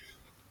then.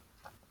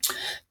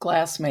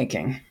 Glass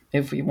making.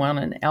 If we want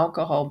an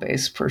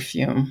alcohol-based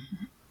perfume,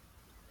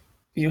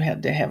 you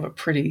had to have a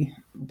pretty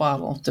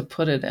bottle to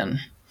put it in.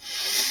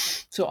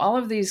 So all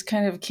of these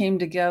kind of came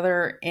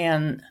together,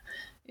 and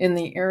in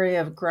the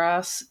area of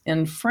Grasse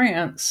in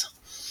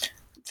France,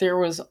 there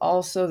was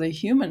also the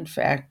human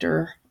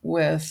factor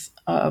with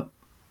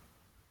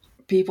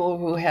people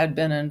who had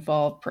been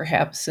involved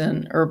perhaps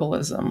in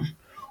herbalism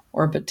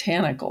or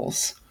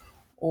botanicals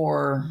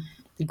or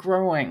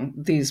growing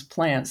these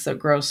plants that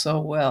grow so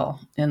well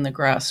in the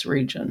Grasse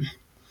region.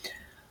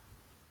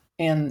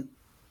 And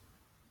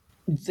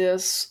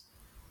this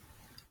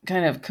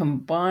kind of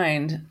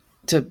combined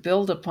to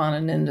build upon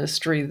an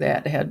industry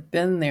that had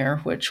been there,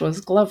 which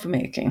was glove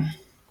making.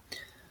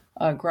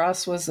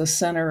 Grasse was the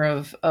center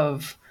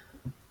of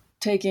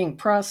taking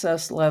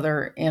processed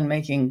leather and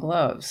making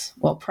gloves.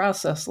 Well,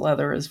 processed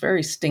leather is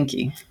very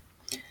stinky.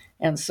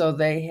 And so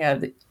they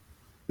had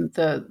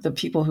the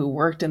people who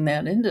worked in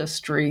that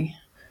industry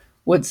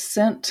would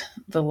scent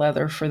the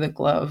leather for the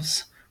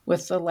gloves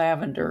with the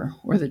lavender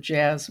or the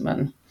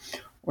jasmine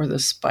or the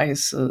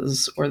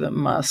spices or the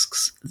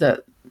musks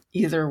that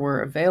either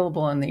were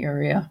available in the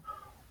area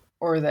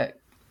or that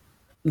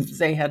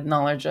they had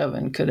knowledge of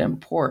and could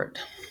import.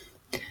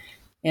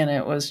 And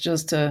it was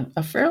just a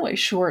fairly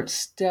short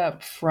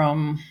step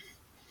from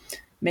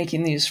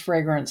making these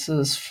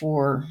fragrances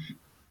for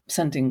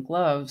scenting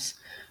gloves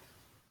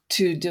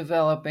to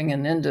developing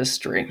an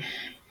industry.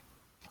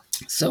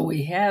 So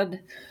we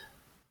had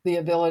the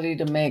ability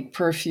to make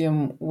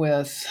perfume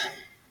with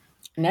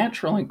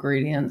natural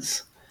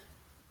ingredients,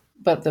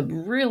 but the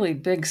really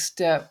big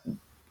step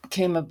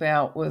came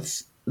about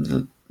with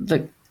the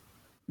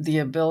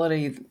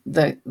ability,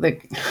 the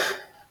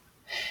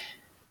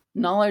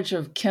knowledge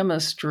of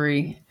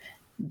chemistry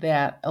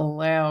that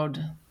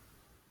allowed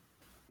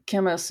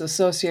chemists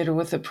associated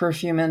with the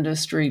perfume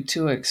industry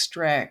to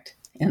extract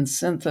and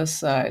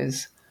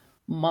synthesize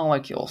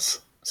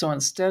molecules. So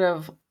instead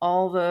of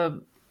all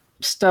the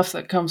stuff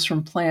that comes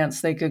from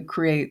plants, they could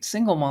create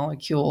single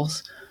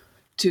molecules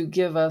to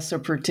give us a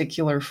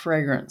particular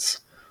fragrance.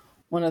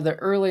 One of the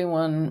early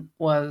one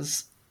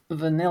was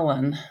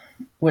vanillin,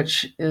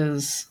 which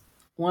is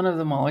one of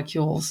the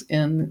molecules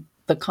in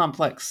the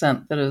complex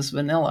scent that is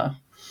vanilla.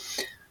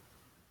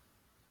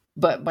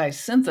 But by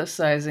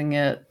synthesizing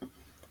it,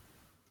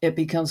 it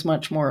becomes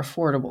much more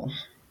affordable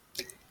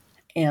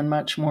and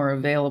much more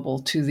available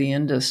to the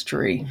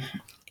industry.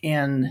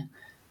 And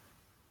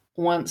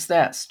once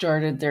that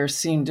started, there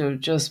seemed to have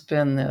just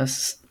been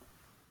this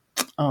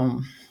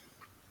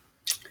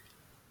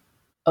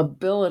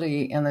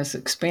ability and this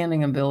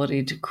expanding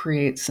ability to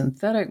create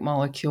synthetic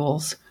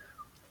molecules,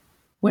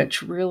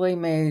 which really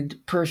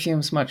made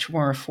perfumes much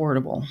more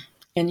affordable.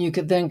 And you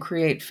could then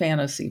create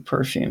fantasy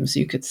perfumes,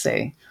 you could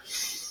say.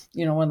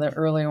 One of the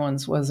early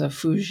ones was a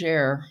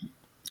fougere,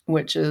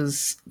 which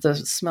is the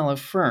smell of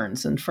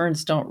ferns. And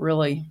ferns don't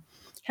really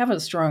have a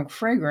strong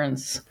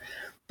fragrance,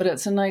 but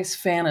it's a nice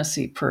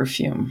fantasy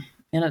perfume.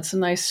 And it's a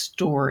nice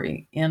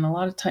story. And a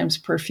lot of times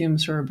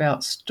perfumes are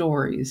about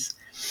stories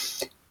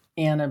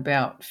and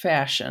about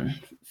fashion.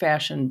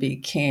 Fashion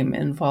became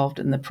involved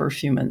in the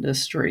perfume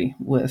industry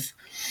with,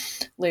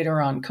 later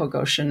on,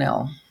 Coco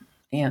Chanel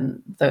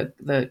and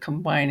the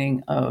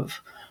combining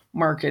of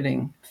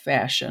marketing,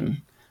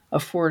 fashion,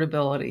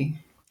 affordability,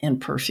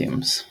 and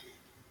perfumes.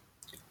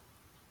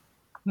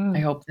 I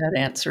hope that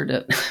answered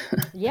it.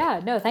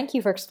 Yeah, no, thank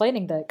you for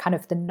explaining the kind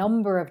of the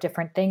number of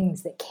different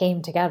things that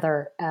came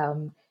together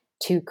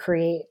to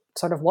create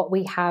sort of what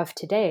we have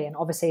today. And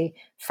obviously,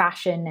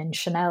 fashion and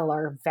Chanel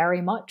are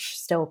very much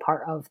still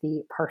part of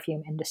the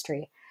perfume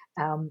industry.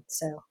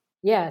 So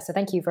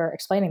thank you for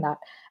explaining that.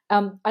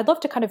 I'd love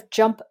to kind of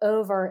jump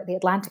over the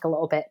Atlantic a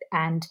little bit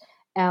and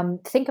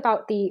think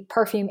about the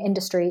perfume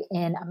industry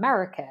in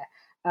America,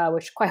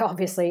 which quite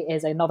obviously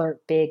is another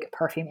big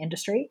perfume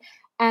industry.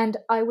 And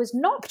I was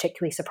not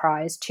particularly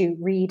surprised to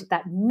read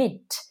that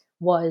mint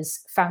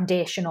was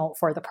foundational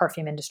for the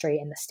perfume industry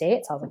in the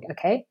States. I was like,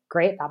 okay,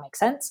 great, that makes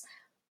sense.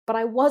 But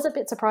I was a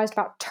bit surprised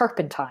about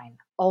turpentine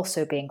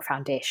also being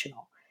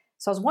foundational.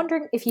 So I was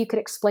wondering if you could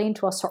explain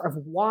to us sort of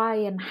why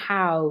and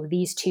how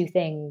these two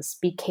things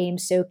became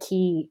so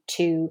key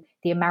to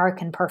the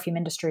American perfume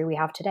industry we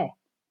have today.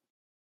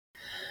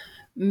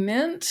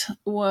 Mint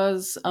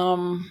was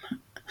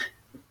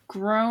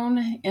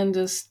grown and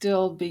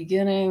distilled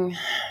beginning,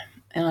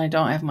 and I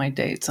don't have my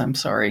dates, I'm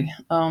sorry,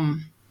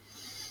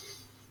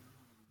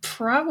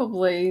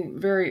 probably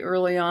very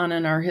early on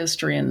in our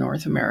history in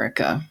North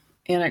America.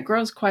 And it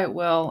grows quite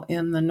well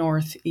in the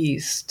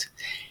Northeast.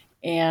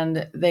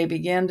 And they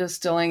began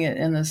distilling it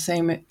in the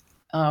same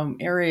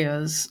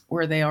areas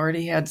where they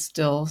already had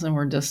stills and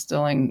were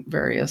distilling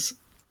various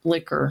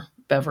liquor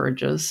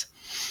beverages.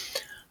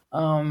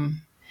 And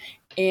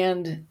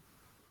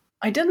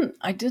I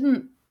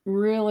didn't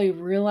really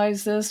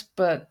realize this,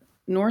 but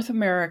North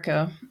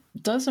America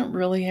doesn't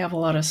really have a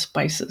lot of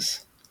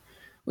spices.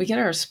 We get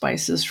our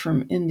spices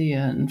from India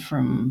and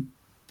from,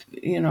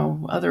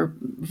 other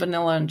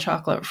vanilla and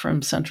chocolate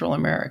from Central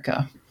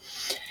America.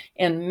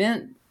 And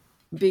mint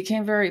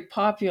became very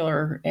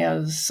popular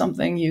as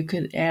something you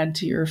could add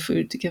to your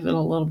food to give it a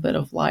little bit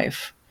of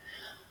life.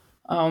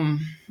 And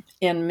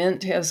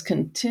mint has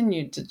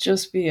continued to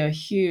just be a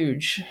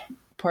huge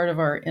part of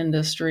our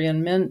industry.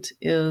 And mint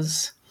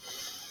is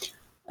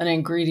an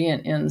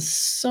ingredient in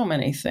so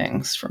many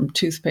things, from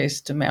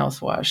toothpaste to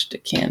mouthwash to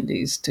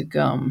candies to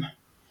gum.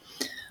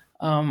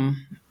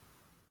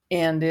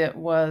 And it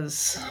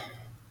was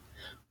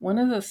one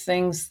of the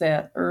things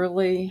that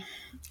early,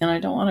 and I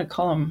don't want to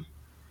call them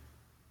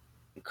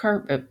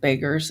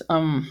carpetbaggers,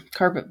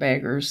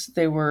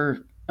 they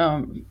were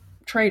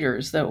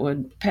traders that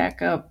would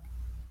pack up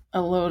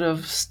a load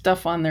of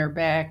stuff on their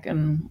back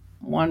and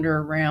wander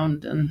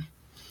around, and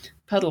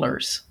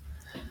peddlers,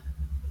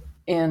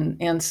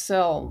 and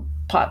sell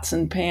pots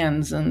and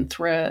pans and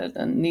thread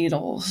and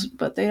needles,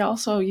 but they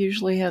also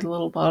usually had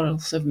little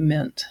bottles of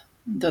mint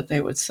that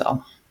they would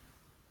sell.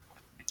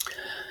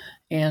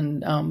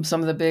 And some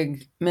of the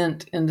big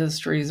mint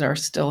industries are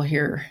still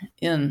here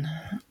in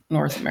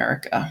North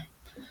America.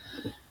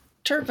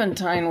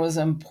 Turpentine was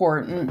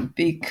important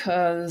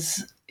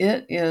because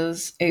it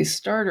is a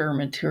starter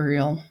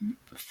material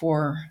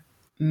for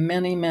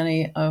many,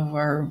 many of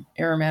our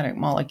aromatic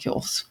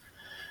molecules.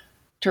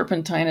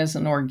 Turpentine is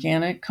an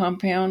organic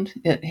compound.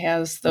 It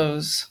has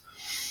those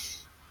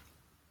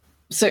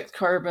 6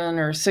 carbon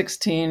or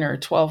 16 or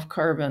 12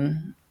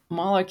 carbon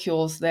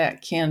molecules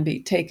that can be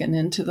taken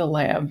into the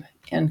lab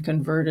and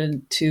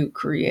converted to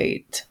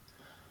create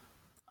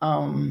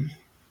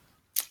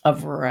a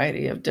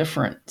variety of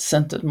different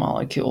scented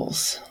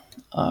molecules,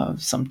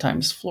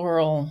 sometimes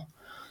floral,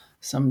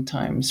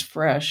 sometimes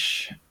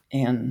fresh.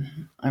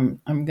 And I'm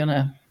going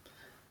to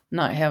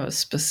not have a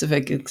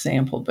specific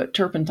example, but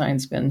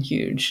turpentine's been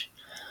huge.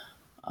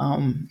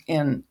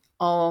 And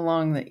all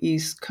along the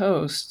East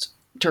Coast,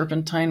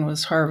 turpentine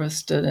was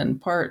harvested in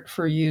part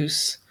for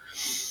use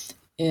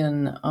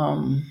in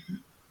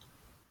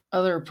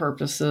other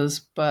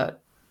purposes,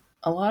 but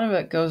a lot of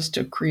it goes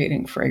to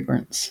creating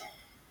fragrance.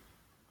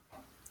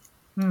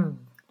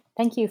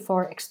 Thank you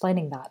for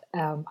explaining that.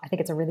 I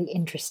think it's a really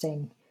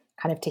interesting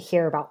kind of to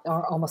hear about,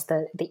 or almost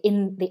the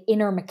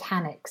inner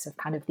mechanics of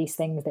kind of these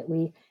things that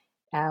we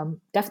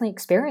definitely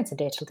experience in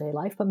day-to-day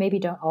life, but maybe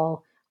don't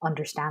all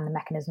understand the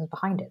mechanisms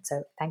behind it.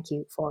 So thank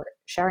you for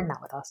sharing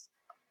that with us.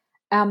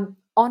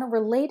 On a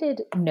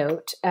related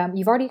note,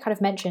 you've already kind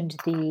of mentioned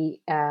the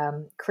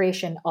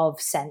creation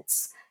of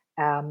scents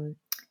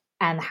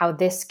and how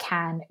this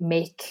can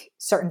make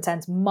certain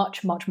scents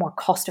much, much more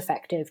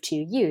cost-effective to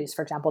use,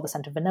 for example, the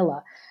scent of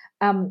vanilla.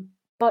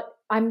 But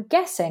I'm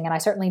guessing, and I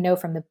certainly know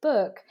from the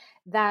book,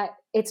 that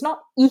it's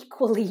not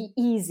equally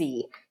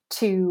easy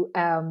to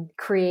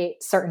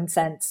create certain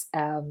scents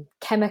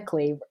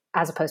chemically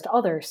as opposed to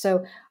others.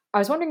 So I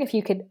was wondering if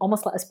you could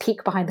almost let us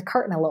peek behind the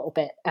curtain a little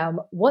bit.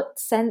 What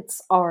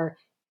scents are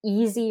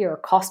easy or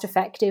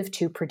cost-effective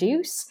to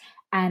produce,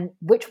 and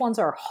which ones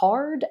are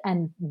hard,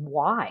 and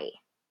why?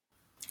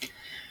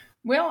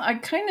 Well, I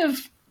kind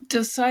of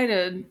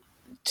decided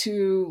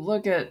to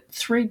look at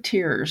 3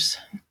 tiers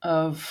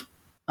of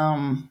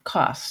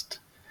cost.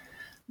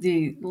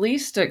 The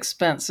least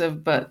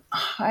expensive but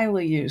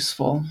highly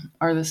useful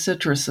are the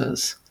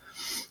citruses.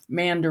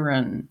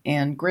 mandarin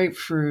and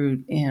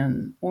grapefruit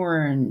and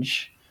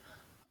orange,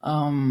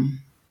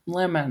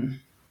 lemon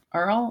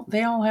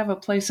they all have a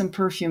place in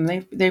perfume.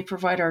 They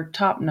provide our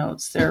top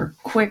notes. They're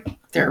quick,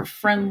 they're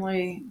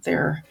friendly, they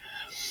are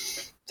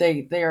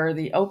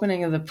the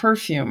opening of the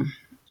perfume.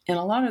 And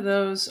a lot of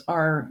those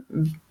are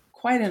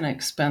quite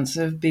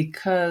inexpensive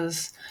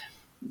because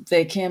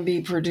they can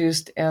be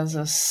produced as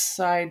a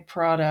side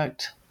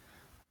product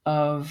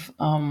of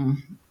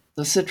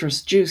the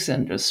citrus juice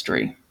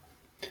industry.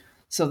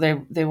 So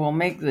they will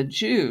make the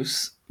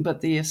juice,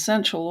 but the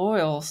essential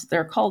oils,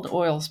 they're called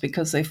oils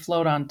because they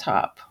float on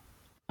top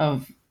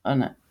of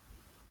an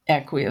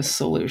aqueous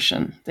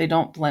solution. They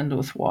don't blend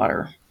with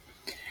water.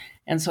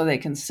 And so they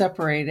can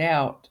separate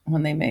out,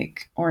 when they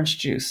make orange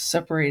juice,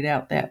 separate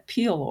out that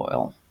peel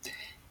oil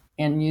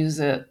and use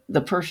it.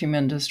 The perfume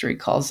industry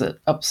calls it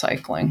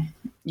upcycling.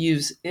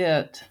 Use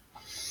it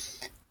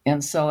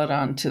and sell it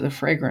on to the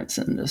fragrance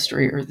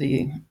industry or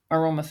the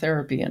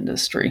aromatherapy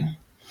industry.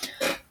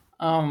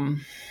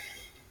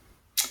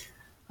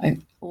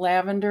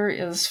 Lavender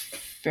is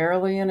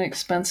fairly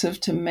inexpensive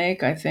to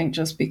make, I think,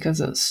 just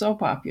because it's so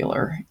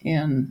popular.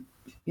 And,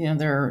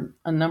 there are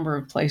a number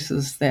of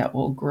places that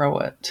will grow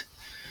it.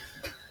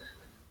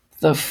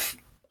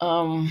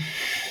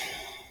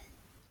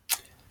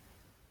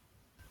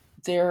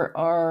 There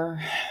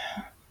are,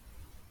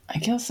 I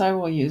guess I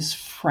will use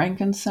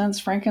frankincense.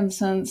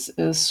 Frankincense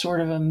is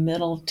sort of a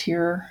middle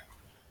tier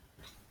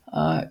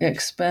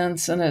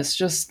expense, and it's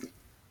just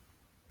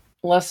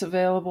less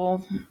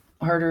available,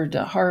 harder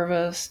to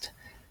harvest.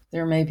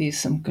 There may be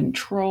some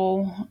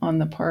control on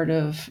the part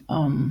of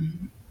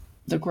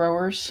the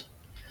growers.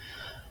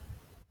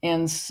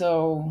 And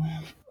so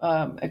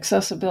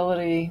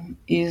accessibility,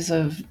 ease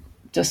of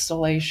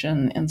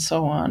distillation, and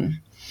so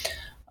on.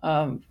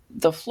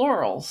 The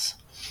florals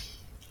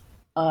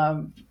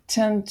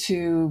tend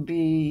to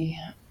be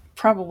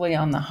probably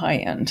on the high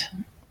end.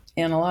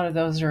 And a lot of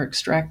those are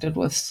extracted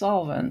with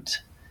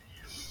solvent.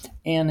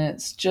 And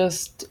it's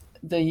just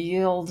the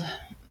yield,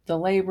 the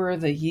labor,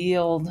 the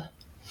yield,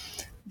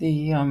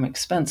 the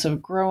expense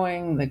of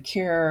growing, the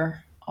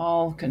care,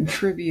 all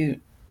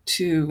contribute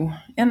to,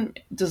 and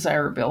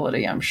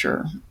desirability, I'm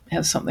sure,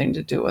 has something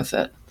to do with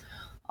it,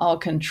 all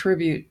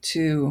contribute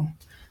to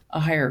a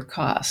higher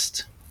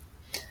cost.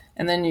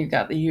 And then you've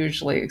got the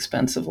usually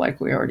expensive,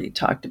 like we already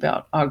talked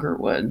about,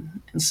 agarwood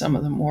and some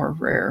of the more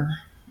rare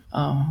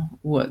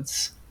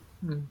woods.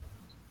 That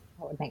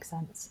would make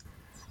sense.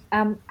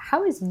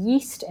 How is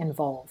yeast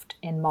involved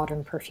in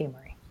modern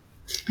perfumery?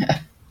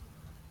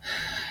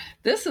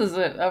 This is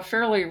a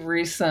fairly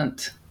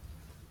recent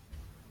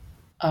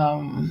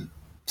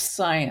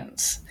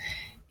science.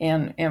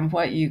 And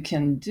what you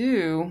can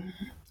do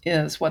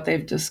is, what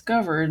they've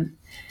discovered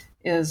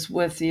is,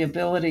 with the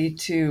ability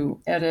to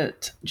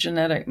edit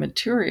genetic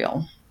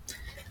material,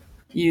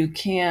 you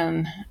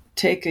can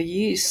take a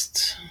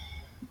yeast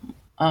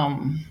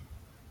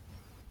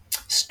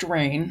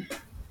strain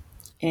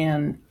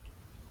and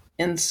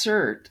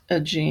insert a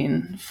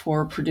gene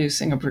for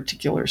producing a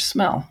particular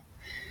smell.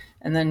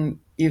 And then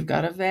you've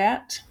got a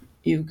vat,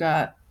 you've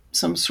got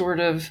some sort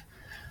of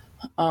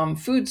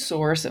food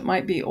source. It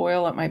might be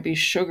oil, it might be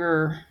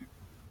sugar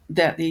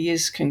that the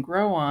yeast can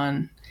grow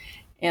on.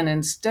 And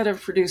instead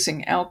of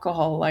producing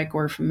alcohol like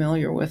we're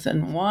familiar with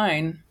in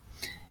wine,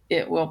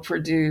 it will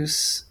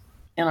produce,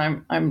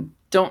 and I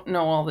don't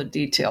know all the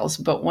details,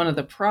 but one of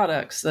the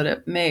products that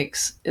it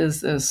makes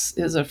is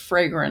a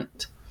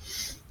fragrant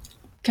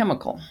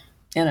chemical.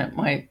 And it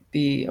might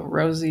be a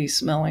rosy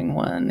smelling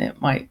one. It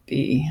might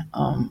be,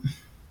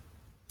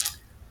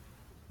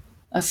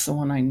 that's the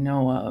one I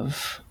know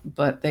of,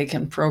 but they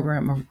can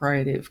program a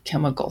variety of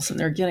chemicals, and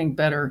they're getting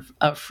better.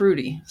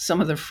 Fruity, some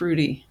of the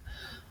fruity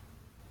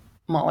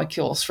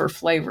molecules for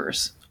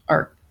flavors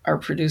are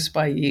produced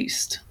by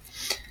yeast.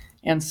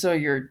 And so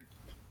you're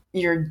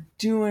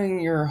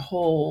doing your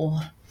whole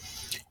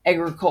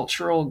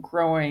agricultural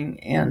growing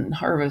and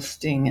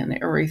harvesting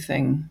and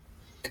everything.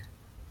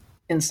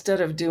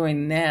 Instead of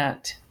doing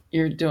that,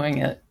 you're doing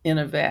it in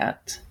a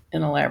vat,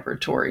 in a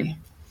laboratory.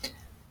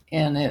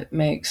 And it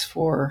makes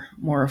for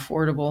more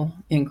affordable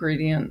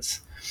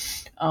ingredients,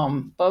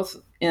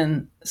 both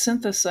in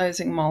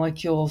synthesizing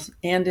molecules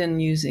and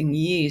in using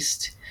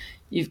yeast.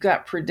 You've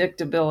got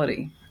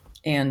predictability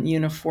and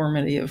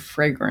uniformity of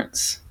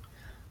fragrance.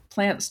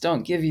 Plants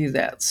don't give you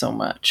that so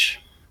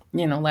much.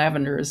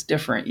 Lavender is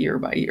different year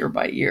by year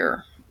by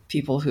year.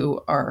 People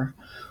who are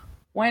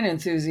wine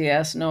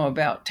enthusiasts know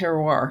about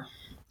terroir,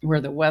 where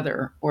the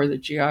weather or the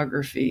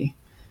geography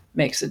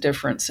makes a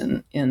difference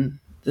in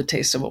the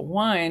taste of a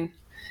wine.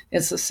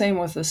 It's the same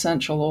with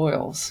essential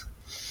oils.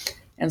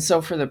 And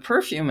so for the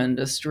perfume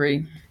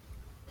industry,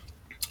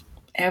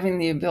 having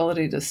the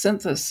ability to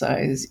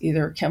synthesize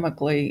either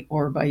chemically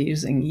or by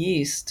using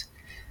yeast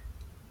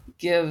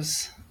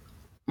gives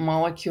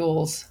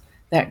molecules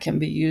that can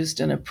be used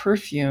in a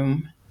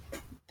perfume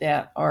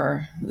that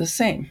are the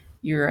same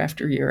year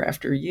after year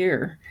after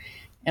year.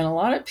 And a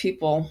lot of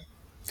people,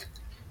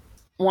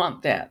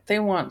 want that. They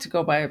want to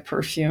go buy a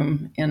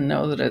perfume and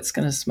know that it's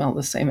going to smell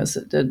the same as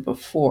it did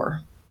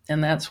before.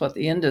 And that's what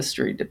the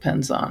industry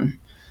depends on.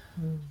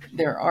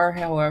 There are,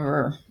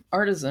 however,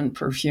 artisan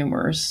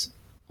perfumers,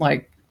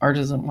 like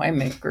artisan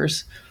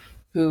winemakers,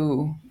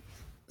 who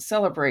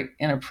celebrate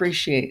and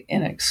appreciate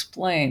and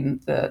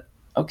explain that,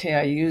 okay,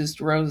 I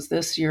used rose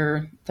this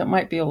year, that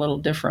might be a little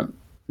different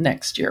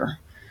next year.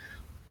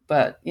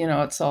 But,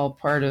 it's all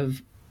part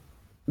of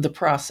the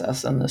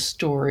process and the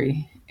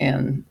story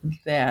and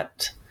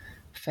that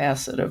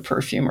facet of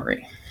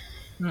perfumery.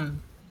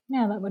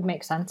 Yeah, that would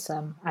make sense.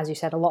 As you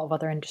said, a lot of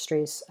other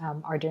industries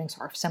are doing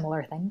sort of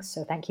similar things.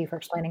 So thank you for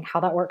explaining how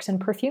that works in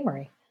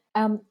perfumery.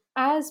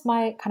 As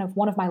my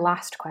one of my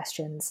last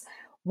questions,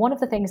 one of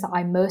the things that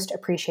I most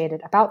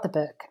appreciated about the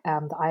book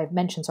that I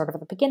mentioned sort of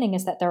at the beginning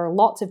is that there are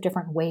lots of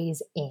different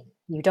ways in.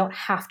 You don't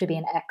have to be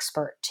an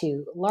expert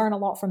to learn a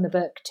lot from the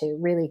book, to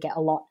really get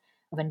a lot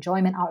of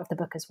enjoyment out of the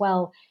book as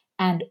well.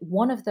 And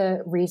one of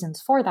the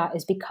reasons for that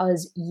is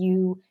because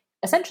you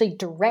essentially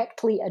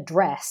directly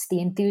address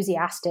the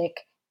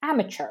enthusiastic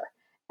amateur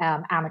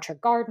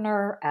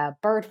gardener,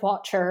 bird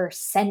watcher,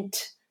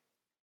 scent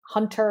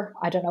hunter.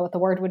 I don't know what the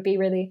word would be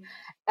really.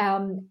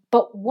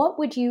 But what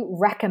would you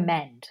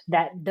recommend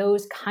that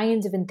those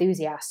kinds of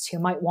enthusiasts who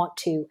might want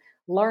to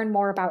learn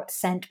more about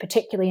scent,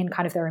 particularly in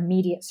kind of their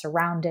immediate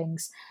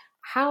surroundings,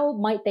 how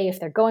might they, if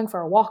they're going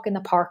for a walk in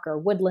the park or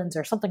woodlands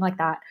or something like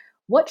that,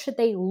 what should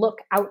they look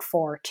out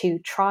for to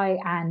try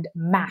and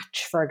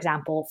match, for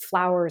example,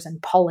 flowers and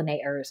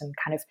pollinators and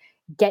kind of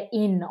get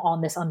in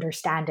on this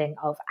understanding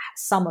of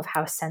some of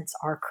how scents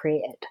are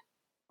created?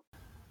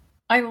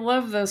 I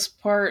love this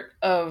part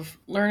of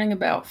learning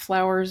about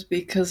flowers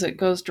because it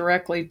goes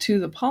directly to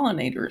the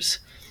pollinators.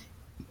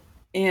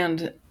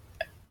 And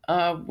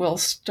we'll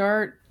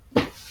start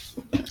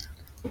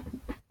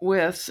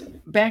with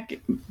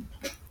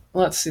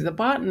the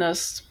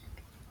botanists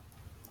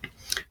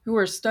who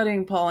were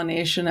studying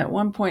pollination at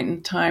one point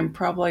in time,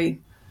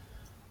 probably,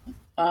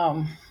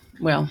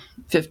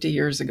 50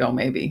 years ago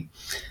maybe,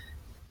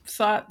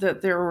 thought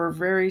that there were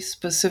very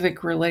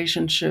specific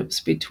relationships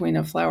between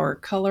a flower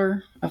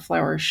color, a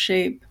flower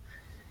shape,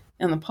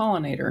 and the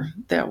pollinator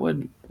that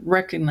would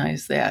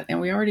recognize that. And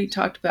we already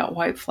talked about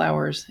white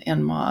flowers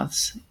and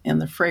moths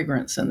and the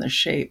fragrance and the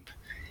shape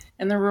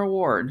and the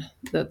reward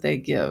that they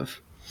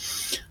give.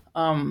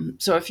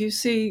 So if you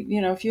see,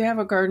 if you have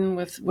a garden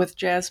with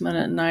jasmine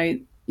at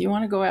night, you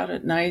want to go out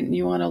at night and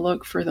you want to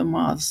look for the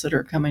moths that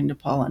are coming to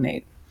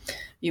pollinate.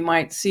 You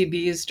might see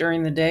bees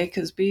during the day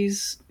because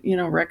bees,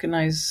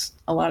 recognize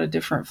a lot of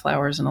different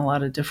flowers and a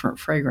lot of different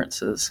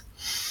fragrances.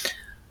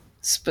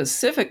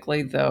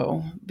 Specifically,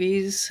 though,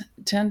 bees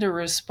tend to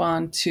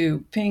respond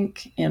to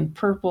pink and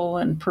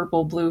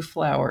purple blue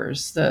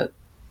flowers that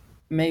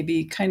may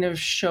be kind of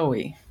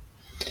showy.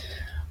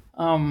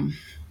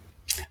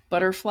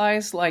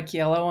 Butterflies like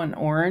yellow and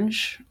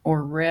orange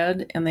or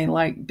red, and they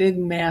like big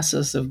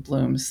masses of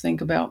blooms.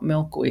 Think about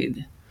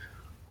milkweed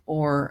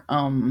or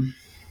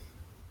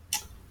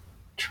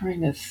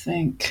trying to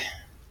think,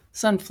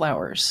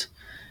 sunflowers.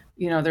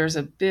 There's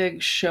a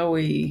big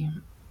showy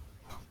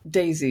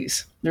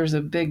daisies. There's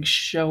a big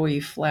showy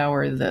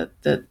flower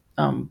that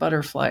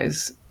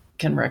butterflies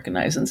can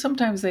recognize, and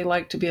sometimes they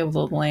like to be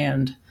able to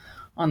land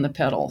on the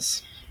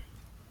petals.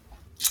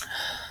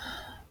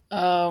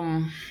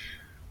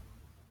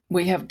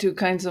 We have two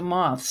kinds of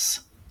moths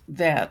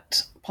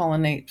that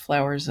pollinate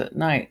flowers at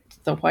night.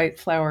 The white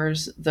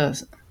flowers,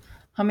 the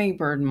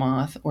hummingbird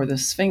moth or the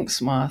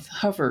sphinx moth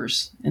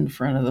hovers in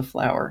front of the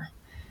flower.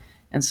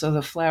 And so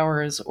the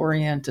flower is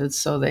oriented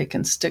so they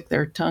can stick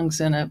their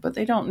tongues in it, but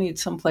they don't need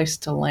someplace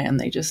to land.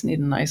 They just need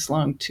a nice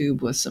long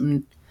tube with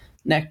some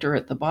nectar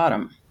at the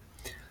bottom.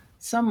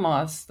 Some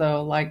moths,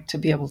 though, like to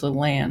be able to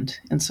land.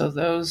 And so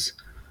those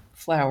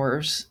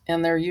flowers,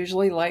 and they're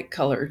usually light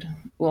colored,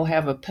 will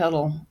have a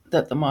petal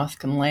that the moth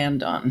can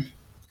land on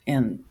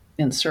and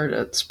insert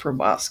its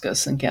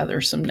proboscis and gather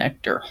some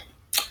nectar.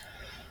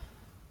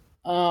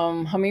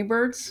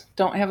 Hummingbirds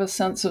don't have a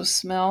sense of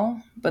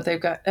smell, but they've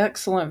got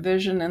excellent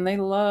vision and they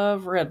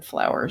love red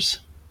flowers.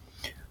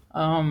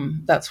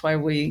 That's why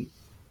we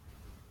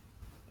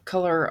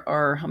color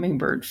our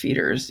hummingbird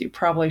feeders. You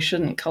probably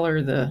shouldn't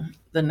color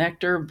the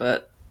nectar,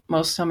 but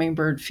most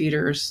hummingbird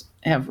feeders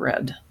have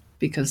red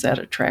because that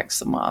attracts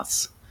the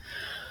moths.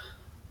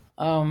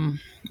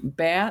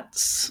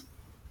 Bats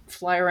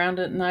fly around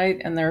at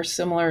night and they're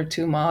similar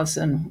to moths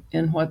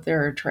in what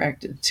they're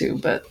attracted to,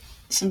 but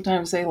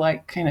sometimes they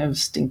like kind of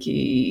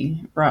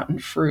stinky, rotten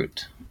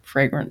fruit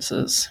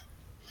fragrances.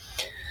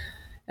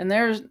 And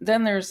there's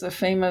the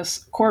famous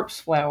corpse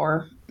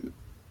flower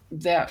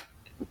that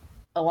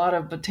a lot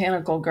of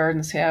botanical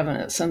gardens have,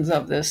 and it sends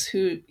up this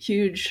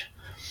huge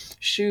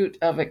shoot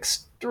of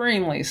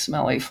extremely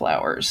smelly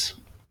flowers.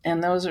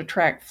 And those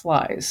attract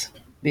flies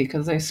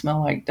because they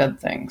smell like dead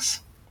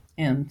things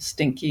and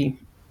stinky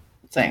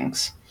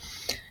things.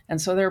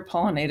 And so they're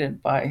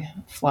pollinated by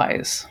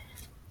flies.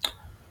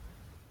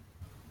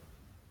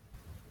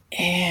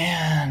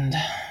 And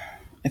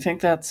I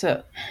think that's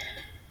it.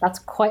 That's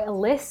quite a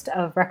list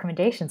of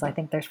recommendations. I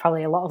think there's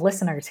probably a lot of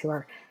listeners who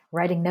are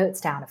writing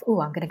notes down of,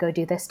 oh, I'm going to go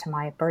do this to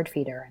my bird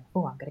feeder. And,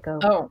 oh, I'm going to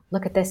go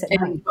look at this at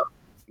night.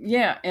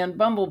 Yeah, and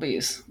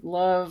bumblebees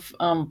love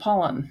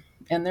pollen.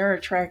 And they're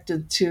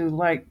attracted to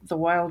like the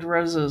wild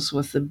roses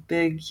with the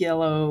big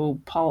yellow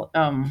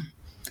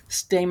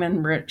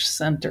stamen-rich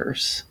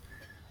centers.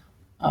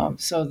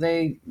 So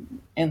they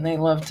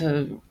love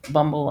to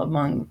bumble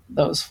among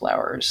those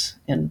flowers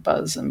and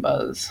buzz and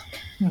buzz.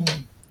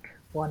 Mm-hmm.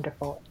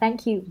 Wonderful.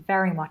 Thank you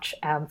very much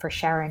for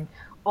sharing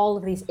all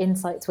of these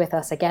insights with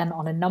us, again,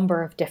 on a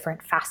number of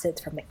different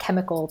facets, from the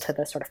chemical to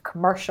the sort of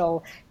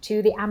commercial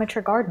to the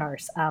amateur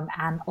gardeners,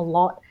 and a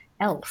lot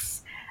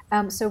else.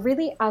 So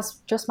really,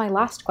 as just my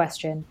last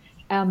question,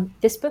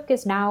 this book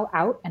is now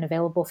out and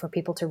available for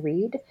people to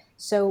read.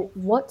 So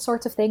what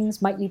sorts of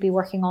things might you be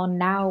working on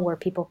now where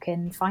people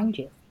can find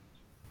you?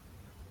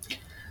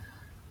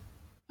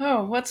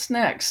 Oh, what's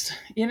next?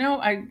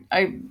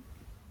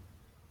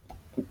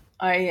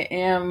 I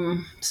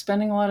am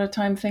spending a lot of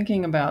time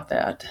thinking about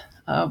that.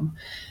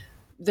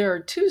 There are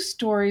 2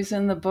 stories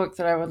in the book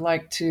that I would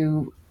like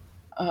to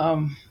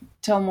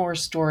tell more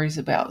stories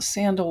about.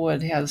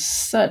 Sandalwood has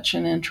such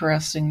an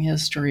interesting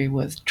history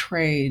with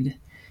trade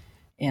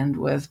and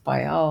with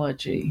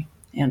biology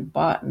and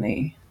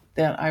botany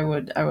that I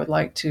would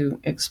like to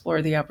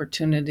explore the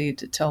opportunity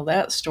to tell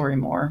that story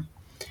more.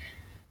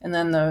 And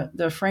then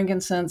the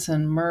frankincense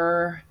and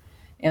myrrh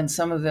and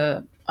some of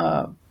the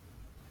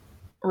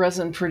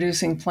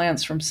resin-producing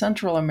plants from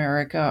Central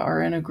America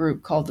are in a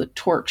group called the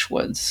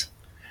Torchwoods,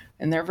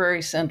 and they're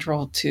very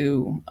central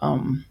to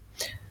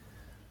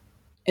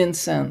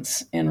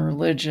incense and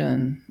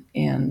religion,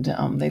 and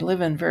they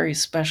live in very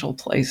special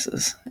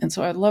places. And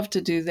so I'd love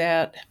to do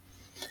that,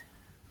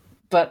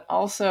 but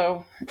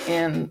also,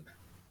 and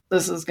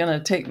this is going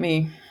to take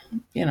me,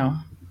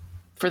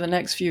 for the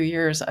next few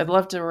years, I'd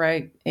love to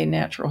write a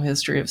natural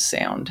history of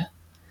sound.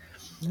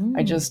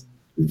 I just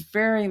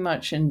very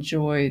much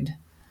enjoyed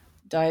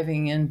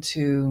diving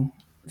into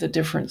the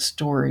different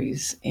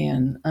stories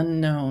and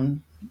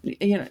unknown,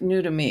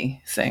 new to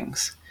me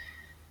things.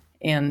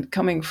 And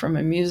coming from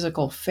a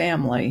musical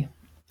family,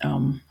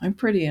 I'm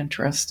pretty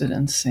interested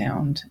in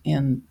sound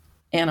and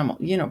animal,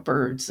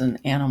 birds and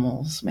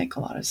animals make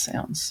a lot of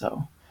sound.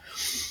 So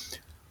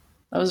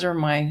those are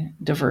my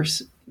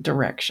diverse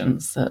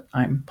directions that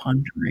I'm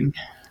pondering.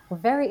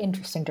 Very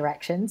interesting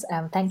directions.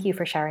 Thank you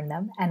for sharing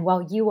them. And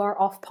while you are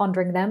off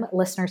pondering them,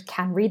 listeners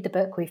can read the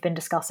book we've been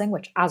discussing,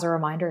 which, as a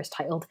reminder, is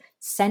titled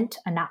Scent: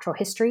 A Natural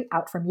History,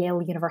 out from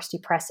Yale University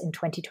Press in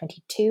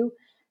 2022.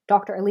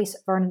 Dr. Elise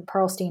Vernon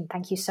Pearlstein,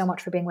 thank you so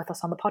much for being with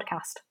us on the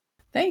podcast.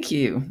 Thank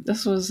you.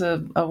 This was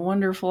a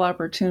wonderful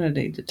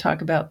opportunity to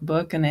talk about the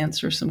book and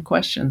answer some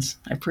questions.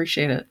 I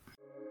appreciate it.